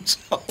screw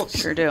themselves.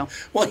 Sure do.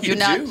 Well, you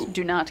do.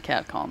 Do not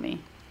catcall me.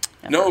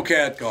 No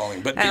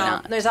catcalling, but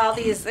there's all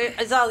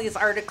these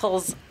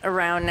articles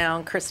around now,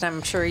 and Kristen,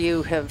 I'm sure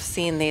you have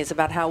seen these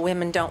about how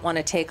women don't want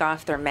to take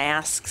off their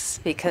masks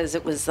because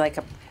it was like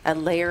a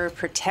layer of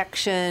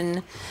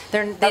protection.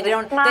 They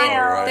don't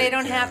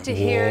have to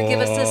hear "Give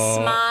us a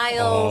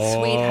smile,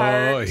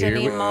 sweetheart"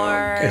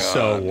 anymore.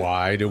 So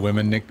why do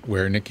women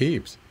wear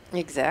niqabs?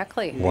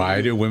 Exactly.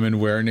 Why do women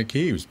wear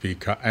niqabs?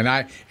 Because and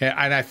I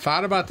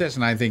thought about this,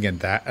 and I think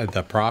that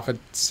the Prophet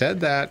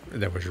said that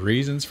there was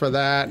reasons for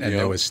that, and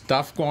there was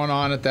stuff going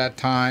on at that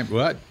time.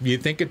 But you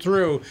think it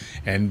through,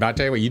 and I'll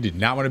tell you what, you did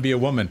not want to be a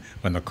woman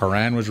when the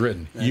Quran was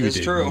written. You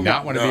did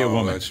not want to be a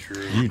woman. That's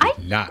true. You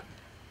did not.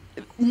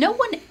 No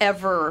one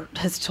ever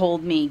has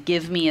told me,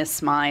 "Give me a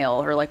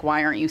smile," or like,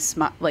 "Why aren't you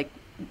smile?" Like,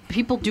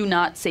 people do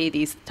not say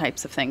these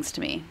types of things to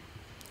me.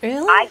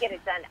 Really? I get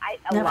it done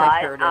a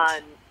lot. Heard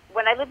it.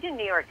 When I lived in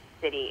New York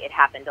City, it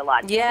happened a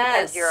lot.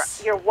 Yes.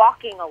 Because you're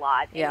walking a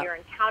lot and you're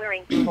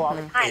encountering people all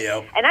the time.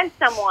 Yep. And I'm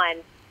someone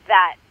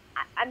that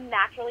I'm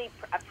naturally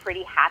a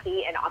pretty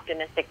happy and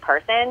optimistic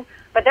person.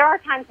 But there are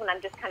times when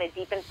I'm just kind of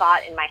deep in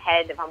thought in my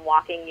head. If I'm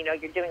walking, you're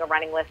doing a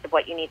running list of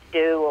what you need to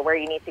do or where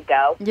you need to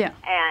go. Yeah.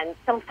 And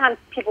sometimes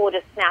people will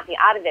just snap you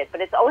out of it.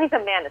 But it's always a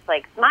man that's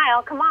like,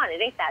 "Smile, come on, it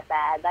ain't that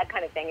bad," that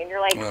kind of thing. And you're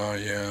like, oh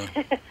yeah.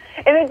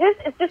 and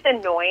it's just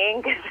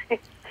annoying because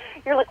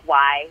you're like,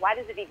 why? Why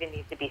does it even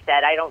need to be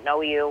said? I don't know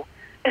you.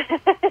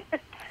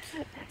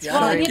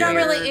 Well, you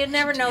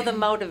never know the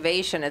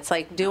motivation. It's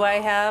like, do I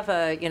have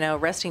a,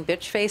 resting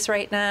bitch face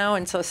right now?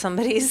 And so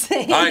somebody's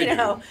saying,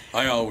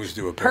 I always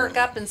do. Perk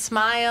up and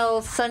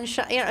smile,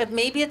 sunshine.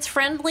 Maybe it's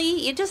friendly.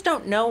 You just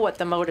don't know what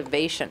the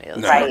motivation is.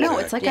 No, right? No,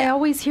 it's like I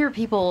always hear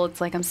people. It's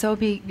like I'm so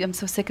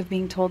sick of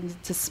being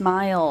told to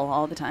smile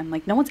all the time.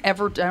 Like I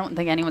don't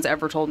think anyone's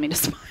ever told me to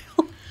smile.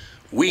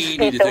 We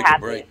need to take a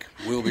break.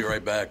 We'll be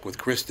right back with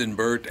Kristen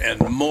Burt and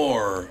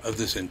more of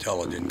this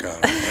intelligent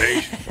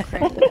conversation.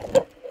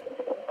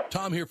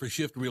 Tom here for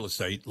Shift Real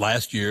Estate.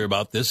 Last year,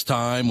 about this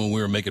time when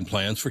we were making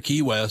plans for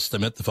Key West, I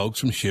met the folks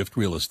from Shift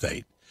Real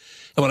Estate.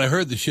 And when I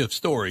heard the Shift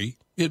story,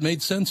 it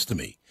made sense to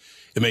me.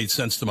 It made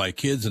sense to my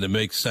kids, and it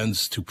makes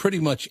sense to pretty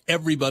much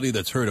everybody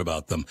that's heard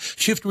about them.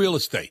 Shift Real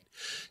Estate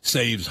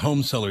saves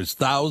home sellers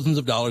thousands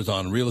of dollars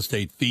on real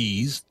estate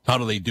fees. How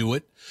do they do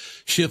it?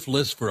 Shift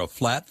lists for a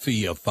flat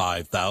fee of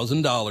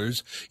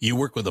 $5,000. You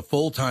work with a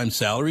full-time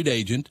salaried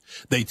agent.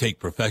 They take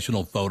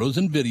professional photos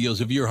and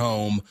videos of your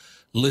home,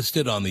 list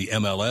it on the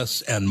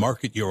MLS, and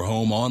market your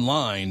home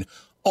online,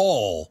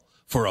 all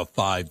for a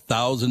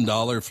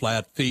 $5,000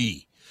 flat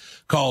fee.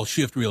 Call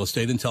Shift Real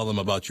Estate and tell them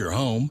about your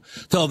home.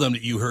 Tell them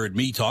that you heard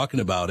me talking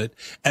about it,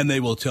 and they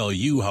will tell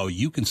you how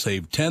you can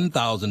save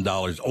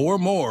 $10,000 or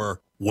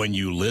more when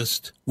you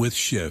list with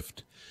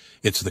Shift.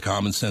 It's the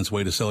common sense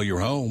way to sell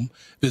your home.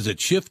 Visit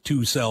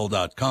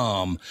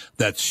shift2sell.com.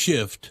 That's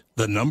shift,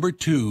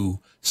 2,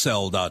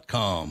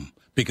 sell.com.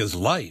 Because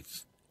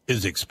life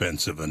is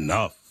expensive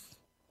enough.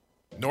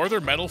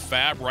 Northern Metal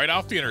Fab, right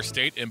off the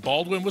interstate in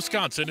Baldwin,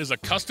 Wisconsin, is a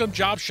custom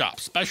job shop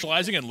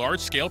specializing in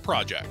large-scale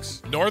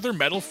projects. Northern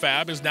Metal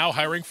Fab is now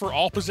hiring for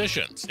all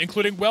positions,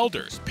 including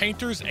welders,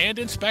 painters, and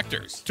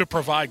inspectors, to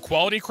provide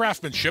quality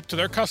craftsmanship to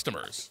their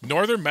customers.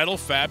 Northern Metal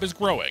Fab is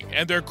growing,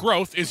 and their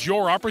growth is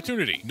your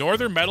opportunity.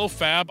 Northern Metal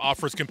Fab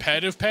offers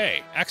competitive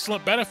pay,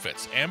 excellent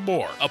benefits, and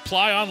more.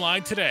 Apply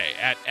online today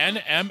at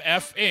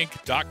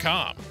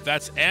nmfinc.com.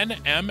 That's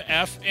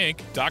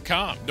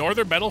nmfinc.com.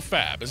 Northern Metal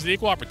Fab is the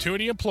equal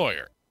opportunity employer.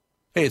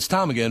 Hey, it's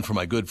Tom again for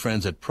my good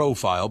friends at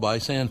Profile by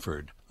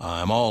Sanford.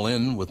 I'm all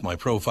in with my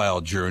profile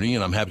journey,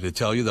 and I'm happy to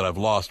tell you that I've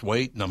lost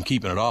weight, and I'm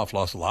keeping it off,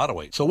 lost a lot of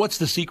weight. So what's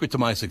the secret to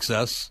my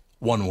success?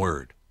 One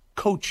word.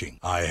 Coaching.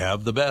 I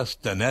have the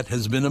best. Annette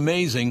has been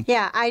amazing.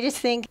 Yeah, I just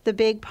think the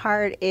big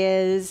part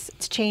is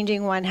it's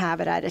changing one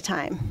habit at a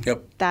time.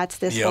 Yep. That's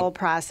this whole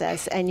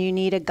process, and you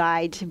need a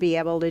guide to be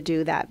able to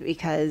do that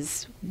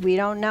because we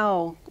don't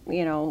know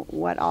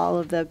what all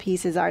of the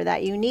pieces are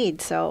that you need.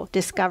 So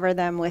discover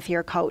them with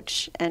your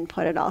coach and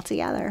put it all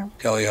together.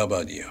 Kelly, how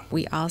about you?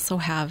 We also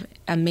have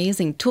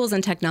amazing tools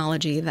and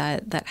technology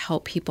that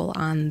help people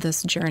on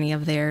this journey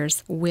of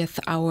theirs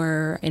with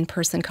our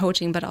in-person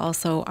coaching, but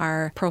also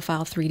our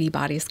Profile 3D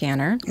body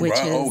scanner, which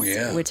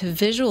to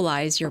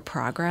visualize your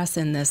progress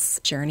in this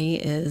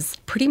journey is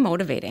pretty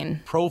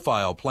motivating.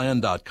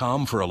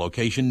 Profileplan.com for a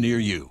location near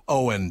you.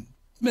 Oh, and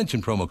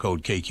mention promo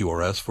code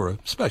KQRS for a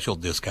special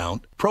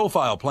discount.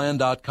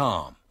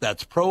 Profileplan.com.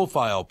 That's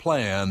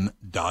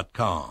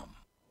profileplan.com.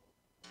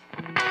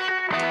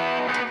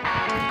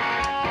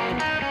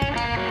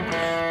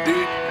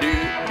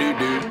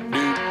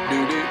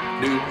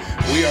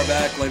 We are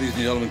back, ladies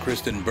and gentlemen.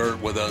 Kristen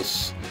Burt with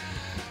us.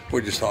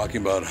 We're just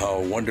talking about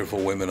how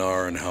wonderful women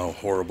are and how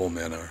horrible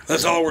men are.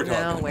 That's all we're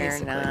talking about. No, we're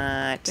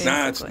not.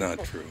 Nah, it's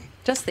not true.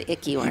 Just the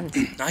icky ones.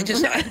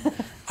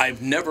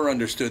 I've never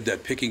understood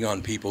that picking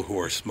on people who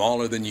are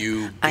smaller than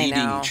you,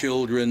 beating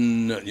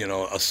children,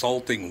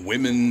 assaulting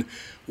women.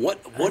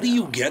 What do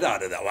you get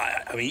out of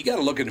that? I mean, you got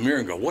to look in the mirror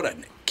and go, what a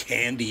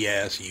candy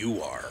ass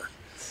you are.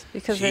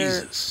 Because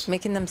they're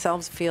making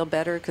themselves feel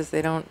better because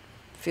they don't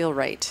feel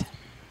right.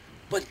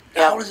 But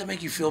how does it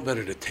make you feel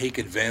better to take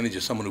advantage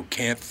of someone who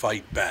can't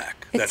fight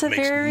back? It's that a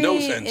makes very no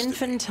sense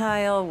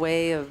infantile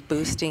way of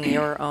boosting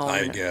your own.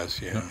 I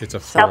guess, yeah. It's a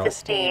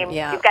self-esteem.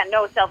 Yeah. You've got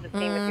no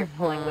self-esteem if you're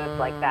pulling moves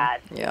like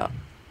that. Yeah.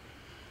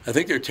 I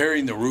think they're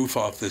tearing the roof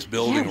off this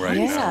building right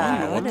now. I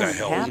don't know what the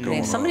hell is going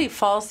on. If somebody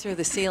falls through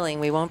the ceiling,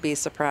 we won't be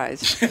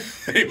surprised.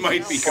 They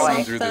might be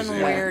coming through the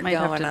ceiling. Weird Might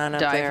have going to on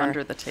up dive there.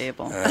 under the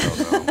table. I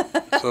don't know.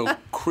 So,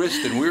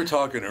 Kristen, we were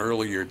talking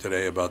earlier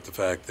today about the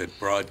fact that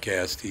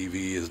broadcast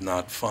TV is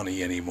not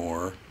funny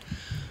anymore.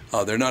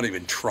 They're not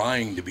even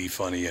trying to be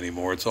funny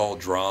anymore. It's all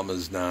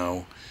dramas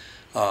now.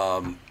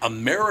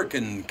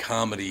 American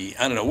comedy,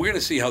 I don't know. We're going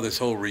to see how this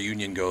whole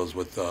reunion goes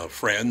with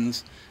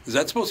Friends. Is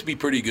that supposed to be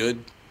pretty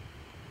good?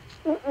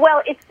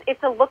 Well,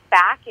 it's a look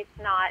back. It's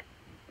not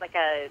like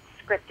a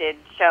scripted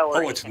show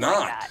or it's anything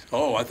not. like that.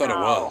 Oh, I thought it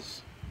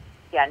was.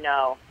 Yeah,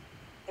 no.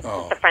 It's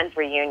just a Friends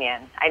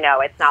reunion. I know,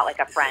 it's not like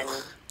a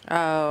Friends.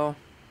 Oh.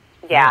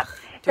 Yeah.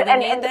 Do they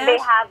need and that? they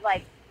have,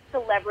 like,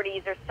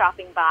 celebrities are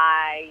stopping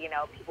by, you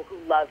know, people who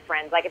love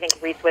Friends. Like, I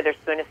think Reese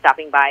Witherspoon is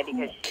stopping by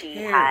because she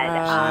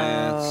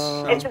had...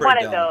 it's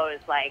one of those,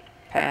 like,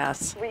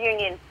 pass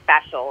reunion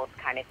specials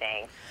kind of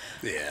thing.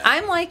 Yeah.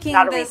 I'm liking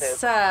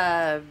this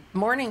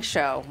morning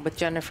show with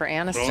Jennifer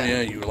Aniston. Oh, yeah,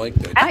 you like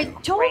that. I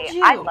told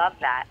you. I love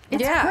that.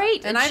 It's yeah.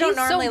 great. And I don't she's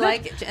normally so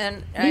like it.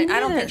 And I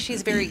don't think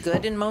she's very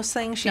good in most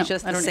things. She's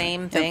just the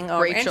same thing. No,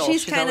 Rachel, and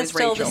she's kind of always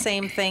still Rachel. the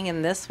same thing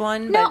in this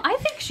one. No, but I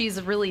think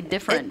she's really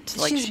different.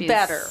 she's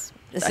better.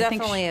 It's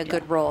definitely a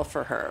good role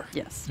for her.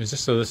 Yes. Is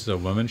this a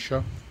women's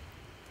show?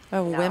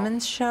 A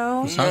women's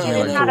show? Sounds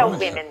like It's not a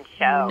women's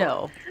show.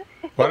 No.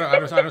 Well, I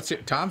don't see.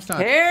 Tom's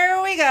not.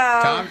 Here we go.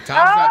 Tom's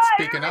not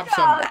speaking up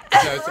so much.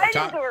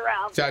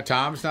 Tom,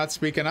 Tom's not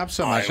speaking up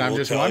so much. I I'm will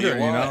just tell you wondering,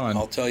 why. And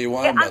I'll tell you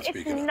why I'm not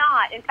speaking it's up.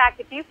 not. In fact,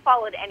 if you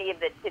followed any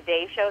of the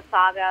Today Show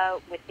saga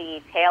with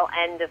the tail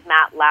end of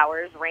Matt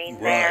Lauer's reign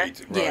there,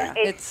 yeah,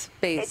 it's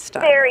based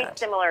on very that.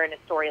 similar in a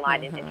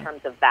storyline in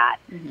terms of that.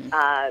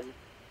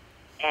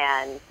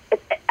 And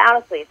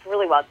honestly, it's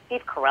really well.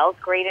 Steve Carell's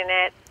great in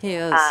it. He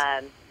is.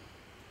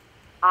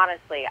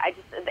 Honestly,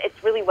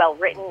 it's really well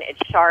written.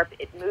 It's sharp.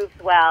 It moves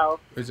well.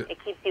 It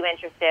keeps you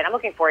interested. I'm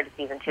looking forward to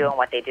season 2 and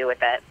what they do with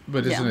it.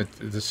 But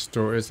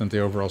isn't the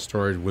overall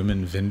story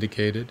women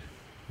vindicated?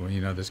 Well,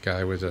 this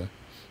guy was a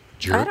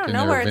jerk. I don't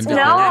know where it's going.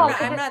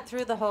 I'm not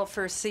through the whole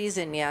first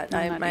season yet.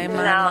 I'm on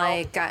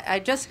like I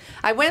just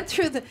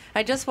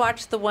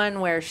watched the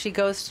one where she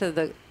goes to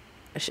the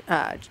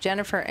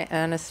Jennifer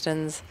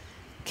Aniston's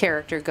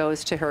character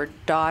goes to her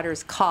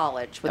daughter's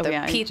college with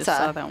a pizza, I just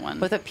saw that one.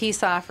 with a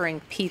peace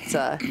offering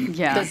pizza.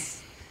 Yeah.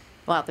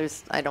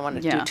 I don't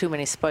want to do too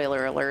many spoiler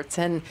alerts.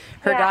 And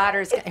her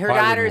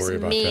daughter's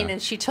mean, and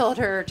she told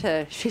her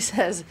she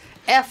says,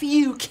 "F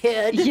you,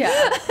 kid."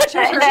 Yeah. She's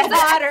her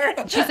daughter.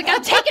 She's like,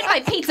 "I'm taking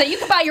my pizza. You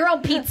can buy your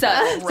own pizza."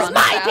 It's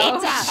my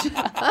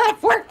pizza.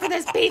 I've worked for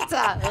this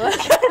pizza.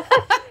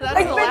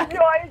 Like the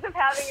joys of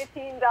having a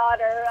teen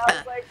daughter. I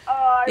was like,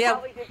 I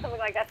probably did something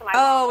like that to my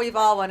mom. We've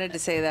all wanted to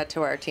say that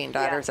to our teen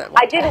daughters at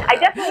one time. I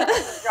definitely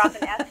didn't drop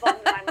an F-bomb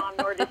to my mom,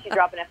 nor did she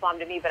drop an F-bomb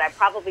to me, but I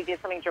probably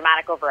did something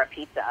dramatic over a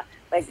pizza.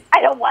 Like,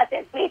 I don't want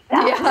this pizza.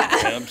 Yeah.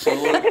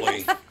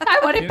 Absolutely. I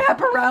wanted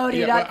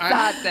pepperoni, not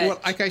sausage.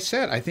 Well, like I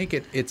said, I think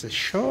it's a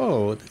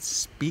show that's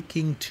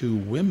speaking to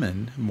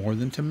women more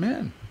than to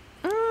men.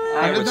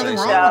 There's nothing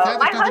wrong with that.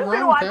 My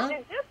husband watched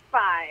it just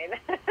fine.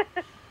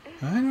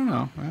 I don't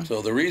know.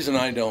 So the reason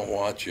I don't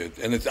watch it,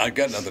 and I've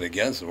got nothing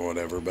against him or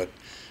whatever, but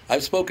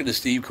I've spoken to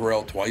Steve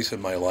Carell twice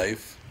in my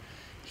life.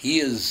 He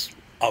is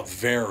a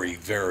very,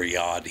 very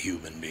odd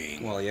human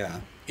being. Well,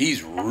 yeah.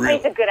 He's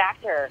a good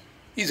actor.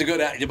 He's a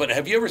good actor. But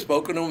have you ever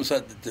spoken to him,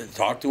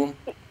 talked to him?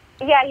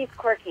 Yeah, he's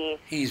quirky.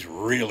 He's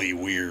really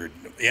weird.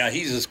 Yeah,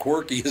 he's as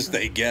quirky as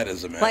they get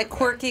as a man. Like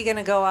quirky going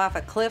to go off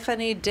a cliff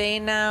any day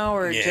now,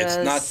 or just it's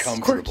not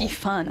comfortable. Quirky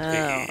fun.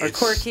 Or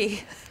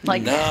quirky.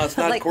 No, it's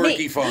not like quirky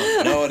me.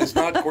 fun. No, it's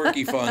not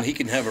quirky fun. He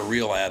can have a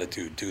real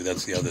attitude too.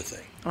 That's the other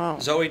thing. Oh.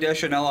 Zoe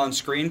Deschanel on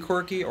screen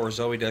quirky, or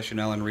Zoe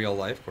Deschanel in real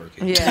life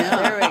quirky? Yeah,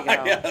 there we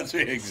go. Yeah, that's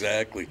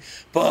exactly.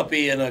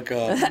 Puppy in a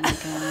cup.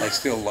 I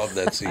still love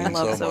that scene I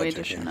love so Zoe much.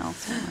 Deschanel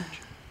so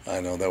much. I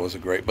know, that was a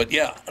great... But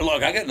yeah,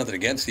 look, I got nothing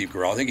against Steve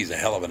Carell. I think he's a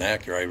hell of an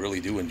actor. I really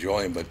do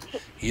enjoy him, but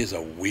he is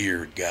a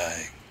weird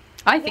guy.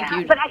 I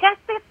think but I guess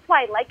that's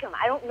why I like him.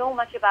 I don't know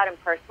much about him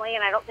personally,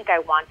 and I don't think I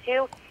want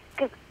to,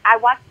 because I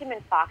watched him in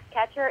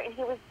Foxcatcher, and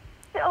he was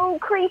so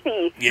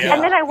creepy. Yeah,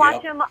 and then I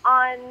watch him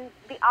on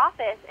The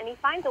Office, and he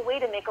finds a way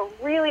to make a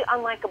really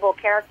unlikable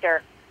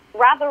character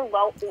rather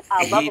lovable.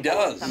 He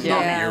does.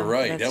 Yeah, you're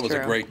right. that's That was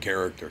true. a great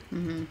character.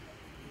 Mm-hmm.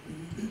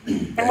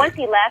 And once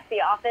he left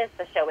The Office,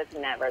 the show was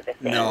never the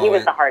same. No, he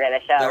was the heart of the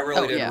show. That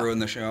really did ruin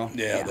the show.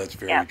 Yeah, that's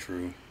very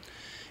true.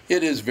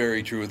 It is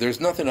very true. There's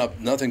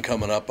nothing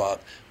coming up.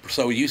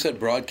 So you said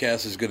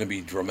broadcast is going to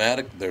be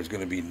dramatic. There's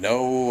going to be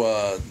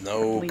no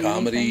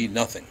comedy,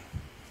 nothing.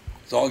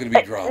 It's all going to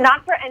be drama.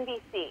 Not for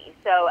NBC.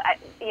 So,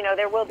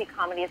 there will be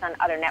comedies on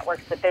other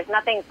networks, but there's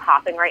nothing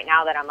popping right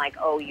now that I'm like,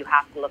 oh, you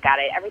have to look at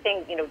it.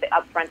 Everything, the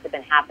upfronts have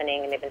been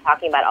happening, and they've been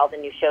talking about all the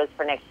new shows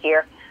for next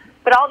year.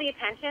 But all the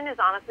attention is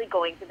honestly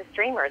going to the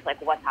streamers,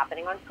 like what's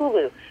happening on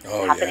Hulu,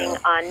 what's happening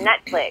on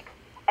Netflix,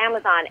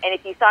 Amazon. And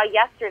if you saw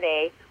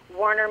yesterday,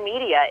 Warner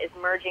Media is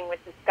merging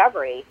with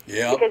Discovery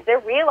because they're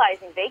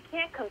realizing they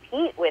can't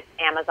compete with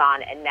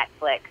Amazon and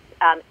Netflix.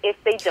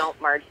 If they don't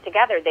merge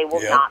together, they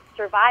will not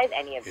survive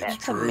any of this.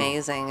 That's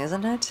amazing,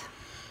 isn't it?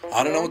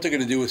 I don't know what they're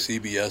going to do with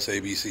CBS,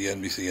 ABC,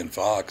 NBC, and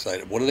Fox.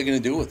 What are they going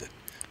to do with it?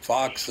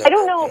 Fox. I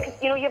don't know.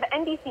 You have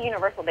NBC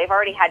Universal. They've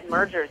already had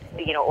mergers,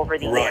 over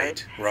the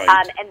years.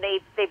 Right. And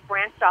they've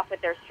branched off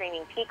with their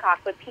streaming Peacock,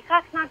 but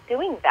Peacock's not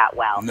doing that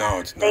well. No,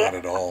 it's not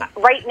at all.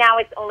 Right now,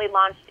 it's only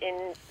launched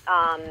in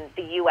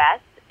the U.S.,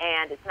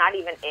 and it's not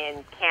even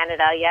in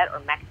Canada yet or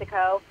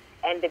Mexico.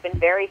 And they've been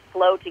very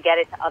slow to get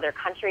it to other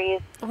countries,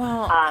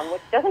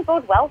 which doesn't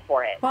bode well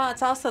for it. Well,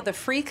 it's also the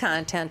free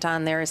content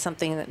on there is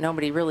something that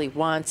nobody really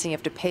wants, and you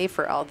have to pay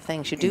for all the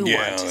things you do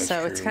want.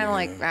 So it's kind of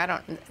like,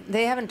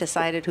 they haven't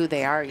decided who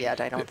they are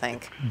yet, I don't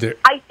think.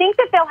 I think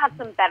that they'll have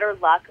some better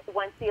luck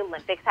once the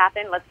Olympics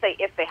happen. Let's say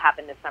if they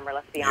happen this summer,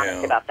 let's be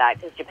honest about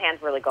that, because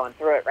Japan's really going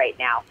through it right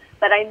now.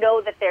 But I know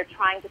that they're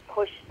trying to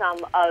push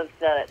some of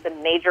the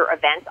major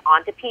events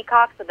onto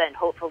Peacock, so then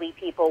hopefully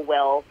people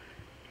will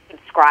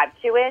subscribe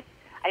to it.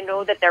 I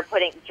know that they're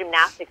putting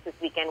gymnastics this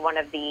weekend. One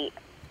of the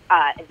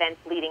events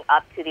leading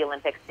up to the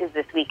Olympics is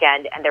this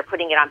weekend, and they're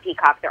putting it on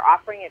Peacock. They're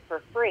offering it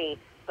for free,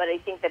 but I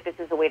think that this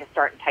is a way to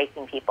start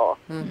enticing people.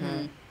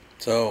 Mm-hmm.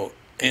 So,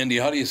 Andy,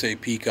 how do you say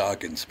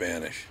peacock in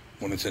Spanish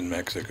when it's in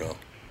Mexico?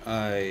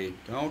 I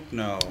don't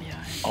know.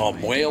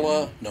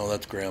 Abuela? No,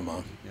 that's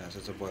grandma. Yes,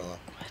 it's abuela.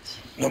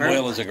 What?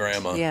 Abuela's a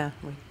grandma. Yeah.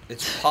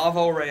 It's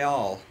pavo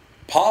real.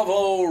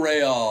 Pavo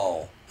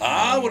real.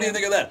 What do you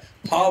think of that?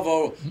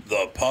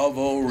 The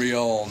Pavo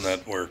Real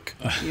Network.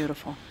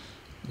 Beautiful.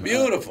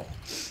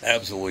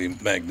 Absolutely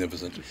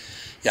magnificent.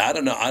 Yeah, I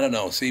don't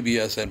know.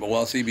 CBS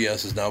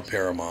CBS is now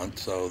Paramount,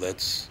 so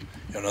that's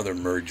another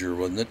merger,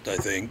 wasn't it? I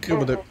think.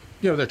 Yeah, but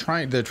they're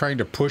trying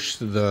to push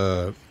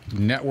the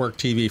network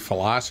TV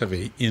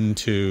philosophy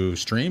into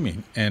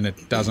streaming, and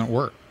it doesn't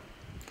work.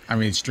 I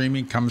mean,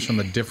 streaming comes from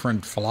a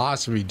different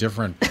philosophy,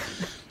 different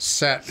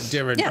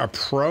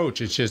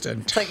approach. It's just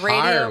entirely it's like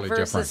radio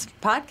versus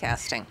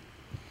podcasting.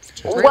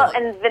 Well,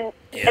 and the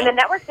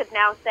networks have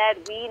now said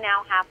we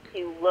now have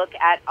to look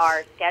at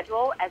our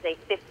schedule as a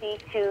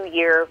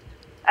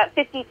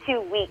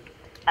 52-week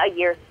a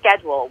year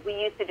schedule.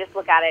 We used to just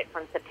look at it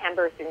from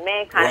September through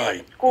May, kind of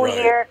like the school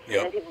year, and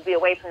then people would be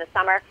away from the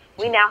summer.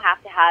 We now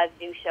have to have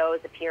new shows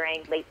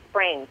appearing late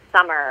spring,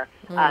 summer,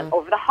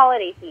 over the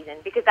holiday season,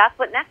 because that's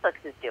what Netflix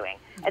is doing.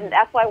 And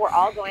that's why we're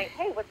all going,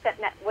 hey,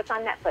 what's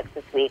on Netflix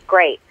this week?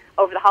 Great.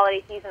 Over the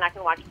holiday season, I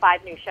can watch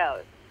 5 new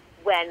shows.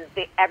 When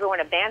everyone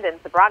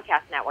abandons the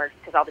broadcast networks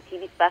because all the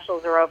TV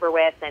specials are over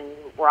with and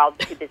we're all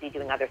too busy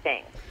doing other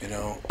things.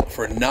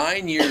 For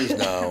 9 years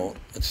now,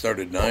 it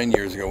started 9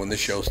 years ago when this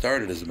show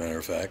started, as a matter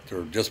of fact,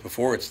 or just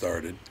before it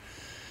started,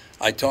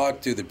 I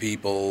talked to the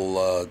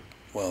people,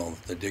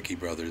 the Dickey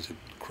brothers at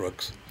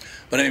Crooks.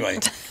 But anyway,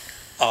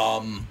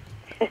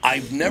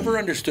 I've never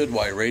understood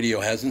why radio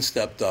hasn't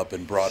stepped up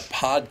and brought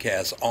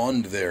podcasts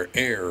onto their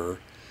air.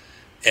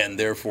 And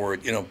therefore,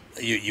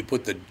 you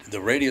put the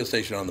radio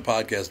station on the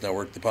podcast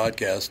network, the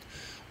podcast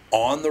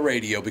on the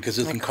radio, because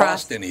it doesn't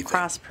cost anything.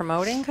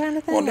 Cross-promoting kind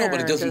of thing? Well, no,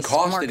 but it doesn't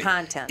cost more anything.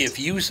 Content. If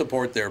you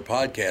support their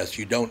podcast,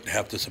 you don't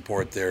have to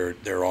support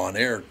their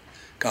on-air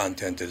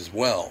content as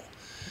well.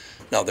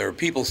 Now, there are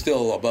people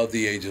still above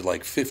the age of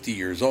like 50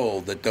 years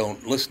old that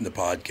don't listen to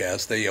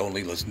podcasts. They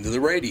only listen to the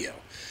radio.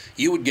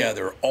 You would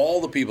gather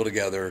all the people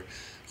together.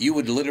 You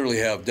would literally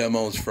have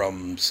demos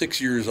from 6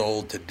 years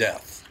old to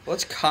death. Well,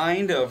 it's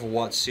kind of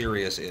what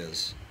Sirius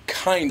is.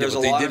 There's a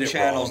lot of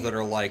channels that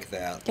are like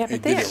that. Yeah,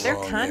 but their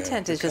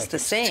content is just the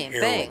same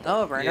thing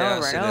over and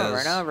over and over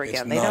and over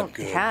again. They don't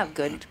have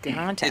good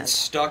content. It's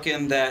stuck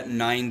in that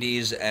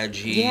 90s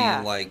edgy,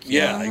 exactly.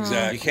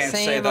 You can't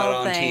say that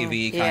on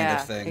TV kind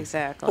of thing.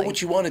 Exactly. But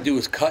what you want to do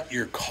is cut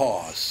your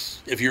costs.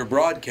 If you're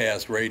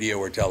broadcast radio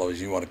or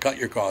television, you want to cut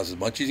your costs as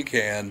much as you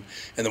can.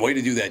 And the way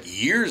to do that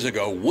years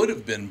ago would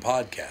have been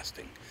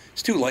podcasting.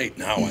 It's too late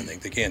now, I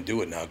think. They can't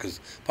do it now because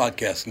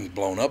podcasting's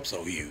blown up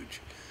so huge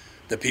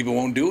that people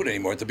won't do it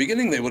anymore. At the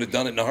beginning, they would have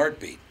done it in a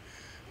heartbeat.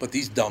 But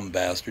these dumb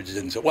bastards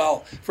didn't. Well,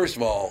 first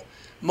of all,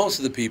 most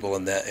of the people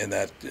in that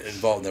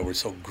involved in that were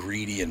so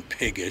greedy and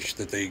piggish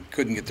that they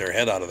couldn't get their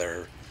head out of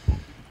their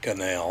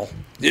canal.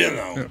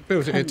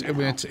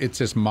 It's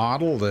this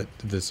model that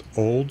this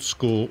old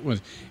school.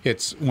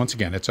 It's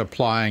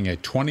applying a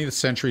 20th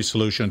century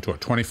solution to a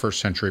 21st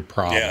century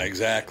problem. Yeah,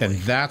 exactly. And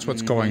that's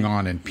what's going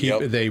on. And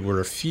people they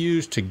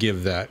refuse to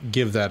give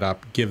that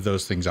up, give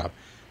those things up.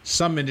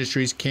 Some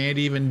industries can't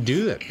even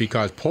do that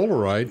because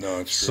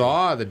Polaroid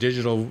saw the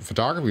digital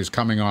photography was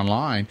coming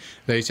online.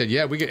 They said,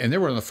 "Yeah, we get," and they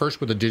were the first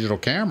with a digital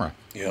camera.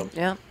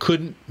 Yeah.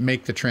 Couldn't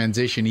make the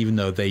transition, even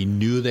though they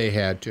knew they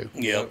had to.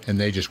 Yep. And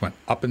they just went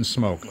up in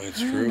smoke.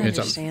 It's true.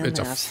 Because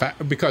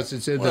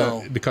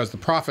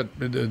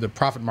the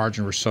profit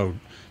margin was so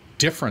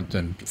different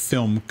than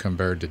film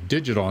compared to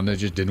digital, and it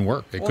just didn't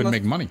work. They couldn't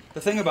make money.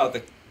 The thing about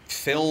the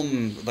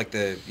film, like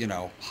the,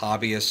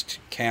 hobbyist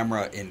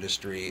camera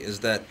industry, is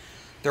that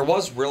there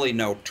was really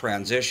no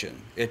transition.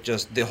 It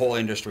just, the whole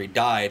industry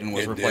died and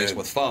was replaced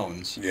with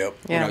phones. Yep.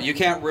 Yeah. You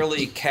can't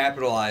really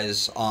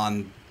capitalize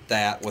on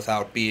that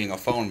without being a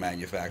phone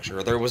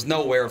manufacturer. There was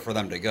nowhere for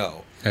them to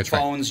go.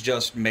 Phones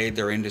just made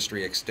their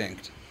industry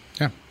extinct.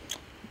 Yeah.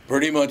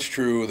 Pretty much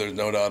true. There's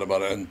no doubt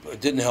about it. And it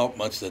didn't help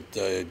much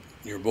that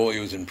your boy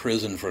was in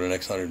prison for the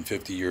next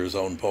 150 years,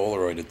 owned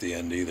Polaroid at the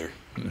end either.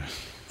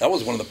 That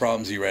was one of the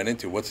problems he ran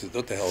into. What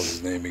the hell is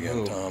his name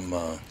again?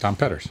 Tom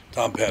Petters.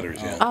 Tom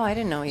Petters, yeah. Oh, I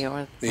didn't know you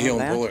were He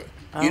owned Polaroid.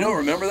 You don't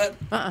remember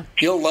that?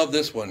 You'll love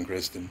this one,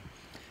 Kristen.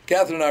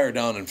 Catherine and I are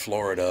down in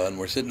Florida, and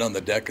we're sitting on the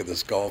deck of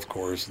this golf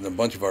course, and a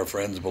bunch of our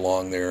friends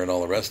belong there and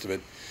all the rest of it.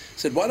 I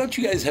said, why don't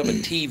you guys have a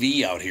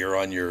TV out here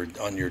on your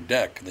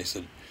deck? And they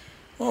said,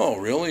 oh,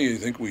 really? You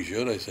think we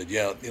should? I said,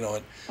 yeah, you know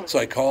what? So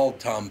I called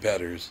Tom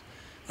Petters.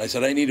 I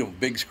said, I need a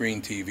big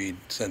screen TV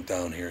sent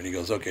down here. And he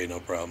goes, okay, no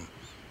problem.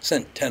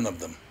 Sent 10 of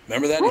them.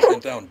 Remember that? He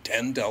sent down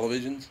 10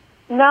 televisions.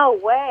 No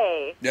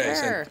way. Yeah, he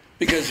sent,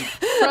 because,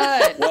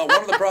 well,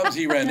 one of the problems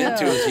he ran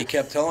into is he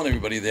kept telling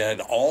everybody they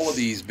had all of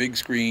these big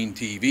screen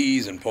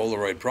TVs and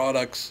Polaroid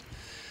products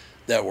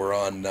that were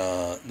on,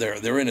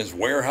 they're in his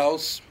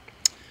warehouse.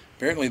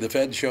 Apparently the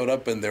Fed showed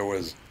up and there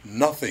was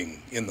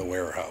nothing in the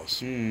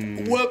warehouse.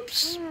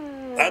 Whoops.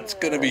 That's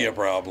going to be a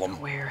problem.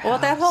 Well,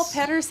 that whole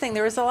Petters thing,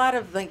 there was a lot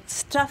of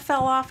stuff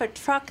fell off a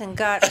truck and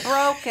got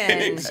broken.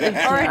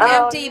 Exactly. Or an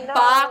empty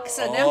box.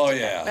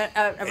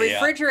 A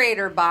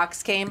refrigerator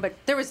box came, but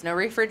there was no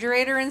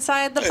refrigerator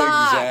inside the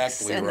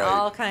box. Exactly and right.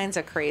 all kinds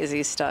of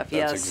crazy stuff.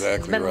 That's exactly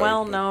it's been right.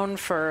 well known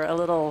for a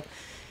little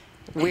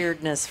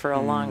weirdness for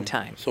a long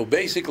time. So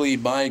basically,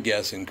 my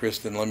guess, and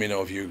Kristen, let me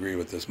know if you agree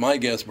with this. My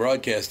guess,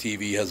 broadcast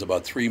TV has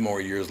about 3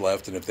 more years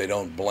left, and if they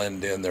don't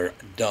blend in, they're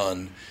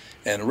done.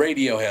 And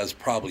radio has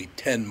probably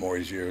 10 more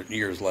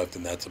years left,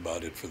 and that's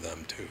about it for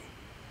them, too.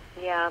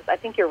 Yeah, I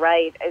think you're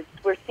right. As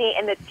we're seeing,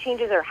 and the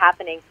changes are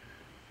happening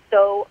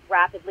so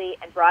rapidly,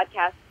 and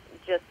broadcast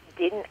just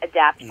didn't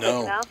adapt quick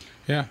enough.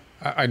 Yeah,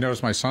 I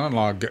noticed my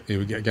son-in-law, he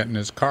would get in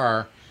his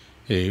car,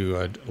 he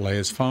would lay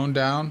his phone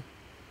down,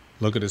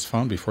 look at his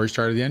phone before he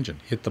started the engine,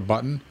 hit the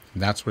button,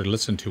 and that's what he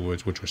listened to,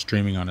 which was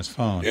streaming on his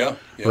phone,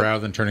 rather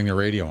than turning the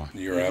radio on.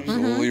 You're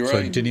absolutely right.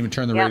 So he didn't even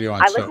turn the radio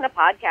on. I listen to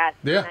podcasts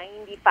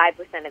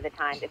 95% of the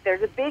time. If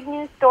there's a big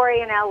news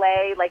story in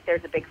LA, like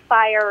there's a big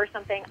fire or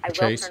something, I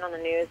will turn on the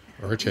news.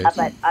 Or a chase.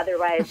 But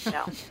otherwise,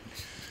 no.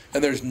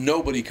 And there's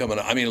nobody coming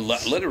up. I mean,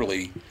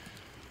 literally,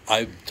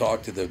 I've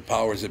talked to the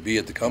powers that be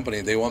at the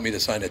company. They want me to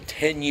sign a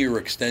 10-year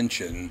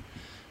extension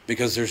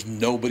because there's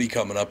nobody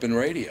coming up in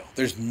radio.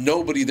 There's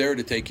nobody there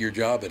to take your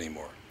job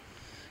anymore.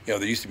 You know,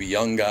 there used to be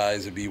young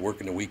guys that'd be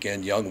working the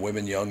weekend, young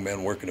women, young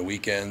men working the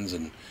weekends,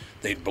 and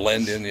they'd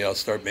blend in,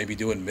 start maybe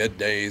doing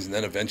middays and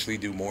then eventually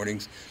do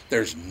mornings.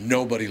 There's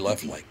nobody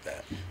left like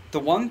that.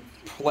 The one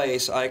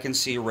place I can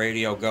see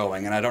radio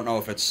going, and I don't know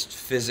if it's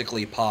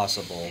physically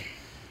possible,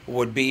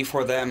 would be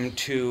for them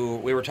to,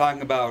 we were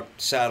talking about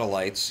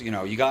satellites, you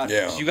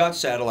got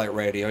satellite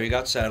radio, you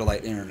got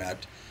satellite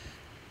internet.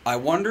 I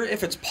wonder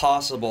if it's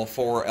possible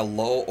for a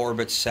low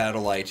orbit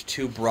satellite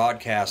to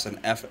broadcast an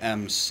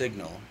FM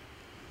signal.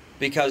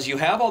 Because you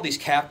have all these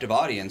captive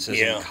audiences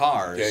in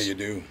cars. Yeah, you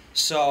do.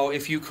 So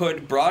if you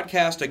could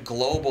broadcast a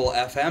global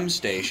FM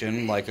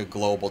station, like a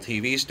global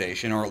TV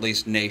station, or at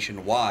least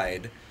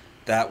nationwide,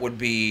 that would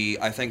be,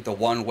 I think, the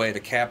one way to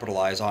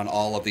capitalize on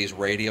all of these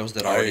radios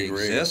that already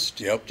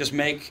exist. Yep. Just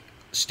make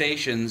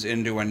stations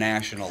into a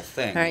national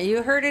thing. All right,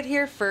 you heard it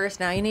here first.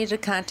 Now you need to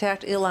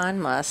contact Elon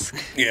Musk.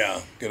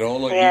 Yeah, get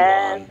hold of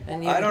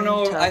Elon. I don't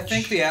know. I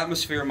think the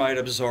atmosphere might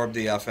absorb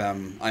the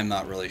FM. I'm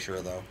not really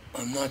sure, though.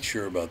 I'm not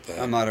sure about that.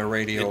 I'm not a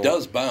radio. It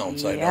does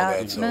bounce, I know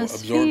that, so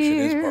absorption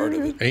is part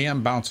of it.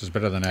 AM bounces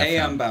better than FM.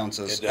 AM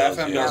bounces.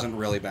 FM doesn't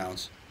really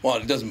bounce. Well,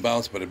 it doesn't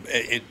bounce, but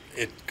it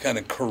kind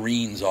of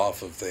careens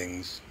off of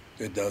things.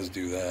 It does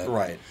do that.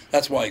 Right.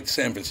 That's why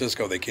San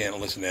Francisco, they can't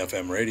listen to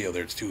FM radio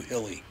there. It's too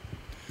hilly.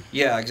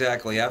 Yeah,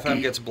 exactly.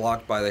 FM gets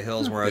blocked by the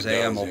hills, whereas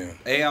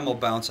AM will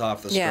bounce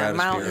off the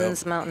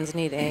stratosphere. Mountains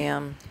need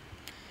AM.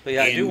 But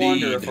yeah, I do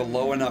wonder if a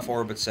low enough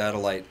orbit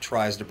satellite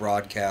tries to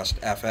broadcast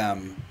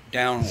FM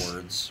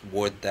downwards,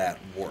 would that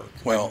work?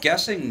 Well, I'm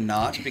guessing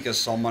not, because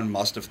someone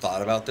must have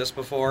thought about this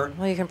before.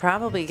 Well, you can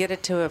probably get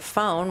it to a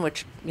phone,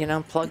 which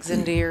plugs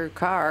into your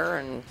car,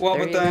 and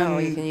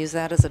you can use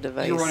that as a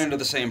device. You run into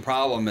the same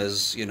problem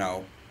as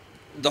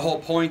the whole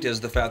point is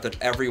the fact that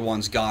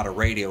everyone's got a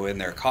radio in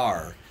their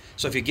car.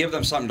 So if you give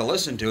them something to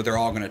listen to, they're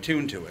all going to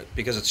tune to it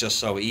because it's just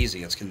so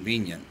easy. It's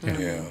convenient.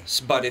 Yeah.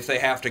 But if they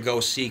have to go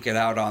seek it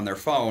out on their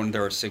phone,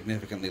 they're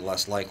significantly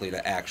less likely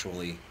to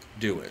actually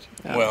do it.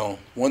 Well,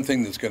 one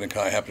thing that's going to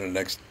happen in the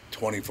next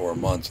 24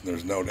 months, and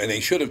they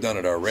should have done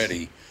it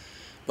already,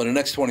 but in the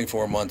next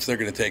 24 months, they're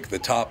going to take the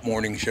top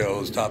morning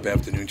shows, top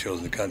afternoon shows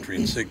in the country,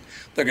 and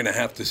they're going to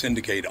have to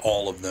syndicate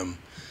all of them.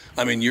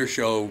 I mean, your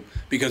show,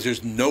 because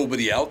there's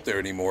nobody out there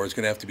anymore, is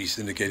going to have to be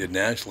syndicated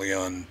nationally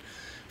on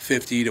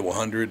 50 to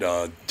 100,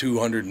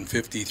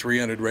 250,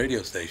 300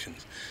 radio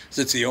stations.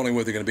 So it's the only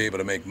way they're going to be able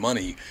to make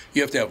money.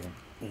 You have to have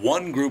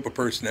one group of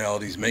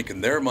personalities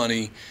making their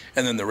money,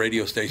 and then the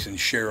radio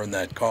stations sharing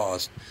that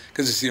cost,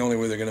 because it's the only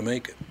way they're going to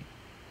make it.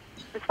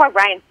 That's why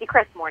Ryan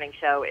Seacrest's morning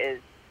show is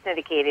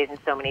syndicated in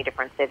so many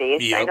different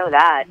cities. Yep. I know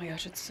that. Oh my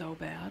gosh, it's so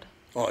bad.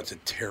 Oh, it's a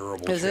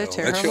terrible show. Is it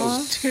terrible? That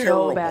show's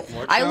terrible. So bad.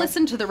 I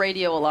listen to the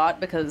radio a lot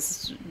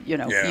because, you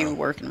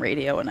work in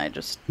radio, and I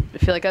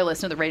feel like I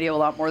listen to the radio a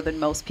lot more than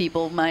most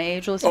people my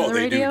age listen to the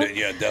radio. Oh, they do.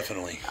 Yeah,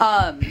 definitely.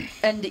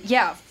 And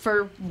yeah,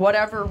 for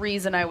whatever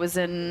reason, I was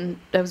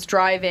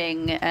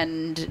driving,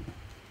 and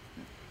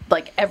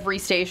like every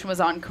station was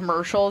on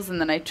commercials,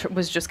 and then I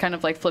was just kind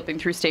of like flipping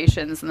through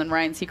stations, and then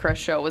Ryan Seacrest's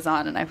show was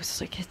on, and I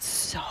was like, it's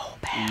so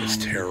bad. It's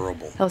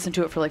terrible. I listened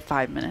to it for like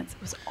 5 minutes.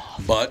 It was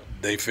awful. But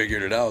they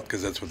figured it out,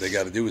 because that's what they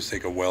got to do, is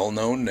take a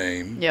well-known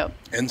name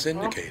and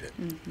syndicate it.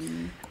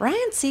 Mm-hmm.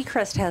 Ryan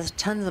Seacrest has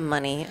tons of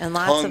money and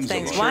lots of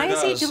things. Why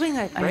is he doing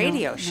a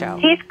radio show?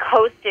 He's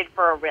coasted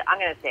for I'm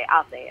going to say,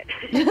 I'll say it.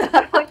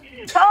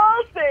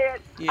 I'll say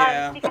it.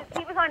 Yeah. Because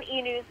he was on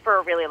E! News for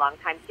a really long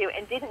time, too,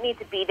 and didn't need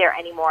to be there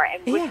anymore,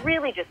 and was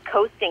really just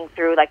coasting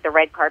through like the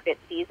red carpet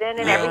season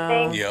and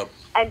everything. Yep.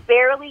 And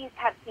barely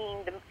have seen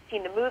the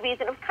movies,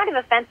 and it was kind of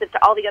offensive to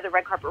all the other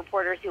red carpet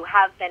reporters who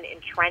have been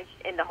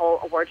entrenched in the whole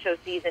award show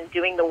season,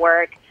 doing the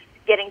work,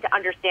 getting to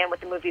understand what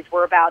the movies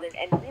were about,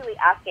 and really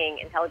asking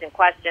intelligent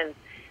questions.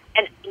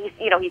 And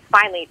he's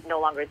finally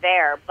no longer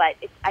there. But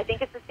I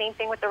think it's the same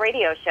thing with the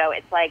radio show.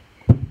 It's like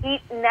he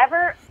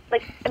never,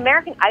 like,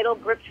 American Idol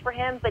gripped for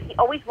him, but he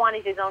always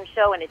wanted his own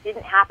show, and it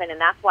didn't happen.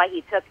 And that's why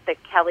he took the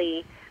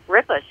Kelly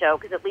Ripa show,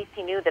 because at least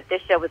he knew that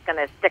this show was going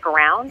to stick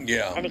around,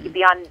 and he could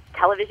be on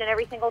television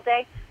every single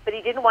day. But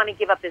he didn't want to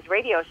give up his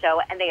radio show,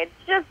 and they had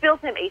just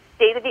built him a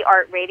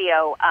state-of-the-art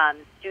radio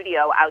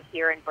studio out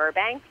here in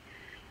Burbank.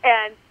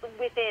 And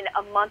within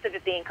a month of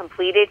it being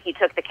completed, he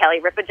took the Kelly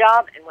Ripa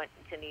job and went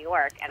to New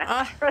York. And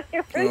I was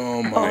really,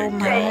 oh my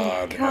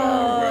God!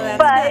 That's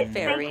but not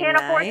very they can't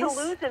afford to nice.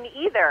 lose him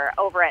either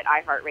over at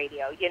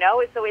iHeartRadio.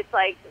 So it's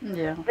like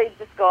they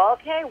just go,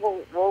 okay,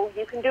 well,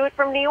 you can do it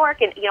from New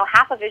York, and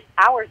half of his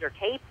hours are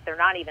taped; they're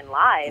not even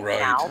live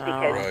now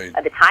because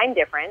of the time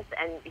difference.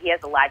 And he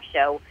has a live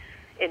show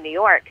in New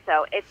York,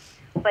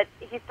 but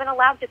he's been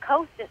allowed to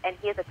coast, and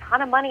he has a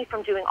ton of money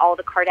from doing all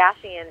the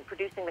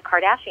producing the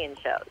Kardashian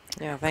shows.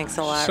 Yeah, thanks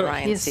a lot,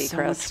 Ryan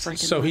Seacrest.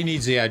 So he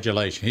needs the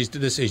adulation.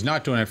 He's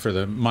not doing it for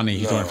the money.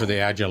 He's doing it for the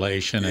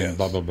adulation and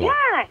blah, blah, blah.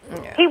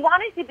 Yeah. He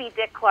wanted to be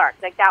Dick Clark.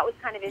 Like, that was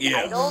kind of his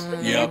idol,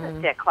 but he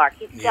isn't Dick Clark.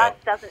 He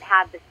just doesn't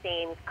have the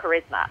same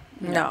charisma.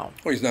 No.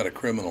 Well, he's not a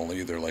criminal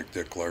either, like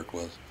Dick Clark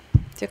was.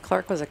 Dick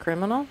Clark was a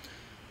criminal?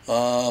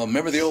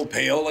 Remember the old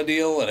payola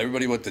deal and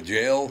everybody went to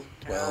jail?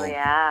 Well,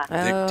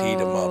 Dick teed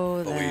him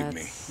up, believe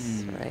me.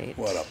 Right.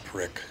 What a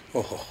prick.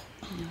 Oh,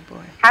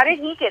 boy. How did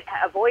he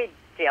avoid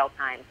jail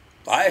time?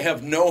 I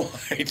have no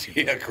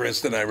idea,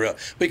 Kristen.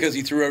 Because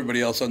he threw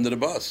everybody else under the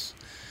bus.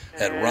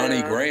 And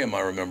Ronnie Graham, I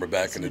remember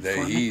back in the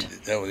day,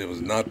 it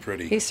was not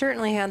pretty. He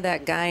certainly had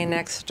that guy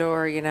next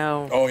door, he thing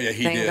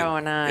did.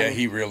 going on. Yeah,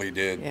 he really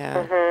did.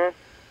 Yeah.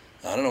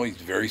 I don't know, he's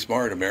very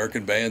smart.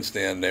 American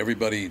Bandstand,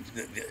 everybody.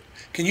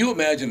 Can you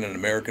imagine an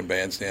American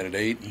Bandstand at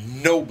 8?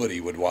 Nobody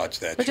would watch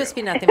that show. It would just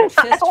be nothing but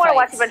fist fights. I want to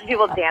watch a bunch of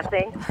people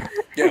dancing.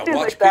 Yeah,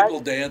 watch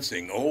people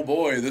dancing. Oh,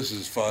 boy, this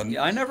is fun.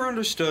 Yeah, I never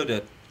understood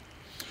it.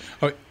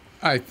 Oh,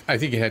 I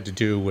think it had to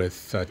do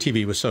with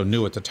TV was so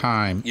new at the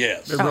time.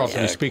 Yes.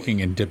 Relatively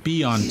speaking, and to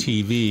be on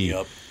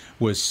TV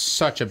was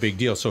such a big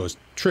deal. So it was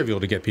trivial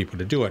to get people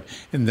to do it.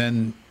 And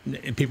then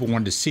people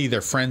wanted to see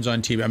their friends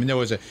on TV. I mean, it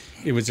was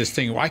this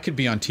thing. Well, I could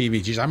be on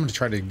TV. Geez, I'm going to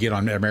try to get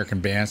on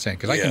American Bandstand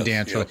because I can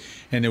dance. Really.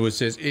 And it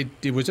was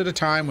at a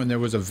time when there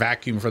was a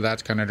vacuum for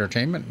that kind of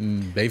entertainment,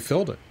 and they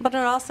filled it. But it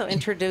also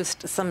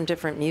introduced some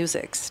different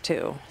musics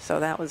too, so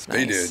that was nice.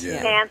 They did,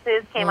 yeah.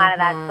 Dances came out of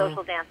that,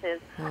 social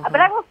dances. But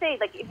I will say,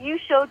 like, if you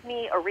showed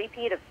me a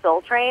repeat of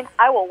Soul Train,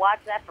 I will watch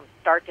that from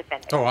start to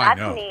finish. Oh, that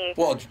I know. To me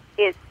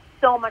is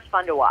so much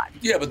fun to watch.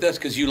 Yeah, but that's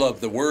because you love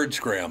the word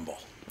scramble.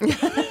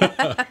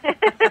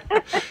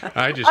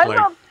 I just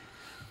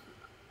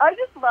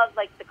love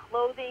like the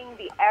clothing,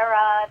 the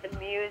era, the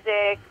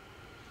music.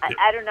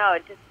 I don't know.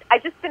 I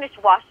just finished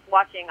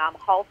watching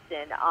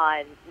Halston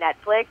on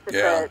Netflix. It's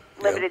a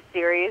limited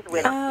series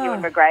with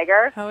Ewan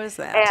McGregor. How is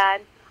that?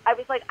 And I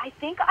was like, I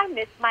think I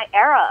missed my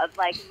era of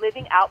like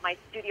living out my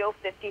Studio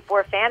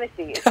 54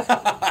 fantasies.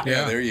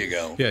 Yeah, there you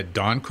go. Yeah,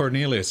 Don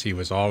Cornelius. He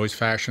was always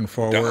fashion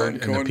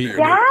forward, and the people.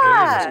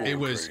 Yeah. It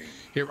was.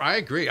 I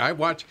agree. I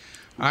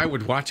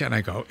would watch it, and I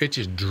go, it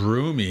just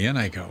drew me in.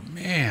 I go,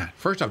 man.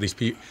 First off,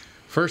 the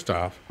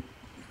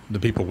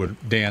people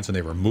would dance, and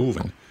they were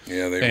moving.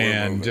 Yeah, they were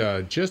moving.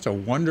 And just a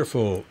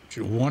wonderful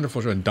show.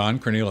 And Don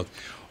Cornelius.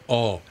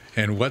 Oh,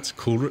 and what's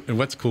cooler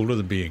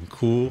than being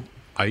cool?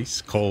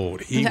 Ice cold.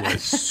 He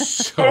was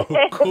so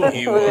cool.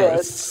 He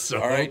was so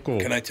all right, cool.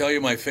 Can I tell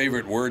you my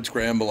favorite word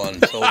scramble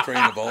on Soul Train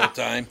of all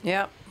time?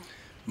 Yep.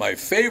 My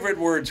favorite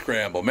word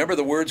scramble. Remember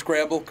the word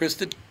scramble,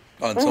 Kristen,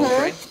 on Soul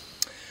Train?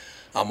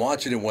 I'm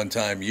watching it one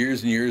time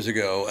years and years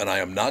ago, and I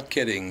am not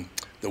kidding.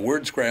 The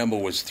word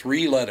scramble was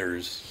 3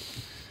 letters,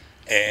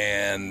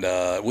 and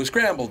it was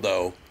scrambled,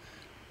 though.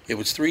 It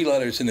was 3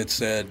 letters, and it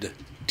said,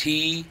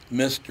 T.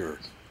 Mister.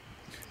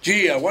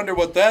 Gee, I wonder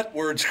what that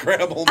word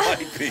scramble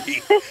might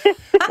be.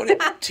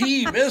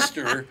 T.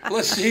 Mister?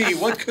 Let's see,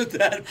 what could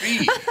that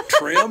be?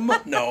 Trim?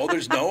 No,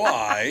 there's no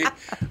I.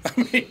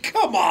 I mean,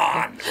 come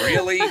on,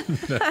 really?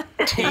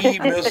 T.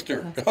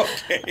 Mister.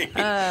 Okay.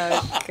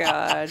 Oh,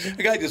 God.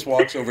 The guy just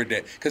walks over,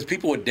 because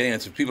people would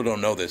dance. If people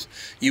don't know this,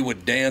 you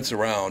would dance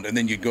around, and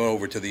then you'd go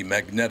over to the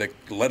magnetic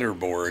letter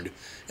board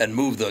and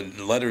move the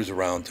letters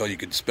around until you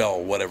could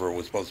spell whatever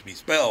was supposed to be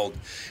spelled.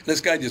 And this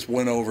guy just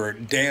went over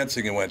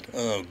dancing and went,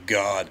 oh,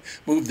 God.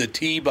 Moved the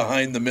T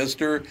behind the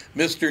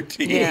Mr.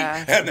 T.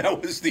 Yeah. And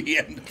that was the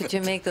end. Could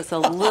you make this a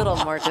little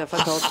more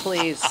difficult,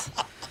 please?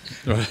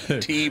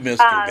 T.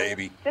 Mr.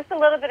 Baby. Just a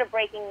little bit of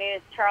breaking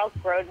news. Charles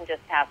Grodin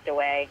just passed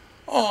away.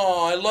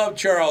 Oh, I love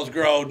Charles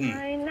Grodin.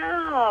 I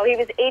know. He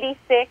was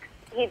 86.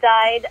 He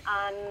died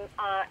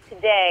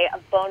today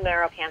of bone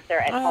marrow cancer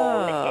at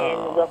home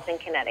in Wilson,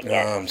 Connecticut.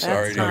 Oh, I'm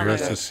sorry to hear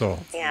that. His soul.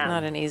 Yeah.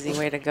 Not an easy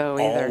way to go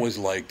either. Always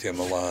liked him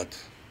a lot.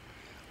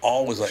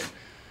 Always like.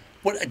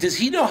 What does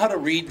he know how to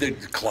read the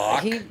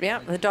clock?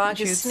 The dog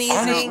is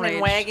sneezing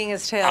and wagging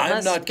his tail.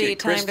 I'm not kidding.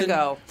 Time Kristen, to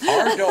go.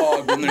 Our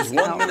dog, when there's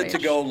 1 minute to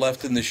go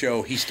left in the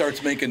show, he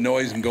starts making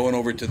noise and going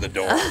over to the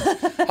door.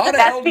 How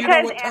the hell do you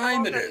know what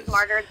time it is?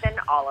 Smarter than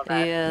all of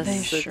us.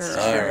 Yes, they sure are.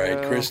 All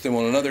right, Kristen.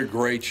 Well, another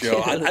great show.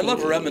 I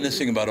love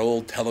reminiscing about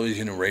old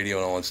television and radio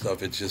and all that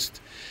stuff. It's just,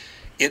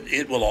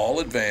 it will all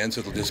advance.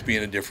 It'll just be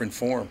in a different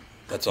form.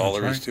 That's all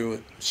there is to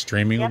it.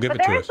 Streaming will give it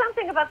but to there us. is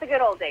something about the good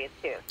old days,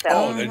 too.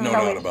 So there's no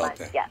doubt about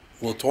that. Yes.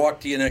 We'll talk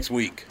to you next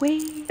week.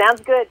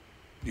 Sounds good.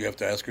 You have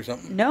to ask her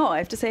something? No, I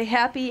have to say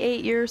happy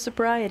 8-year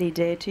sobriety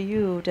day to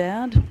you,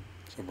 Dad.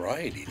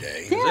 Sobriety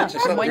day? Yeah,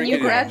 from when you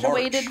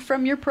graduated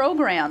from your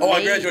program. Oh,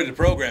 I graduated the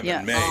program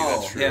in May. Oh,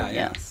 That's true.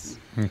 Yes.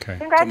 Okay.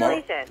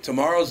 Congratulations.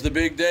 Tomorrow's the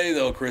big day,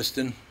 though,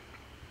 Kristen.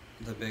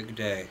 The big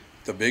day.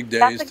 The big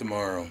day is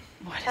tomorrow.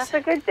 That's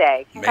a good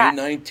day. May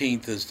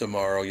 19th is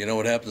tomorrow. You know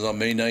what happens on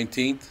May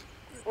 19th?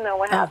 No,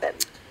 what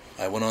happened?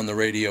 I went on the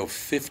radio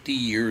 50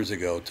 years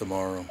ago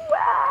tomorrow.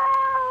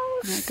 Wow.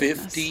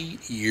 50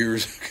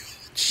 years ago.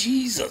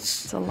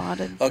 Jesus. It's a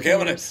lot of Okay,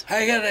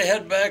 I gotta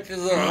head back to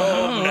the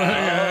home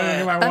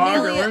now. My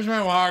walker. Where's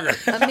my walker?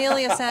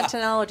 Amelia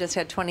Santinello just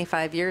had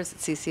 25 years at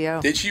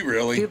CCO. Did she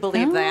really? Do you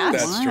believe that?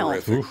 That's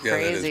terrific. Oof. Yeah,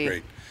 Crazy. that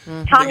is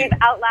great. Tommy's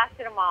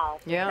outlasted them all.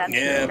 Yeah.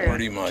 Yeah,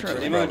 pretty much. That's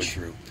probably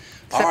true.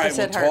 All right,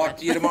 we'll talk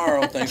to you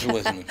tomorrow. Thanks for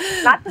listening.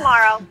 Not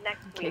tomorrow,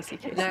 next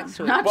week. Next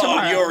week.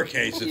 Well, in your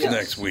case, it's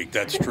next week.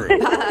 That's true.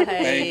 Bye.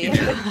 Thank you,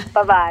 Drew.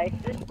 Bye-bye.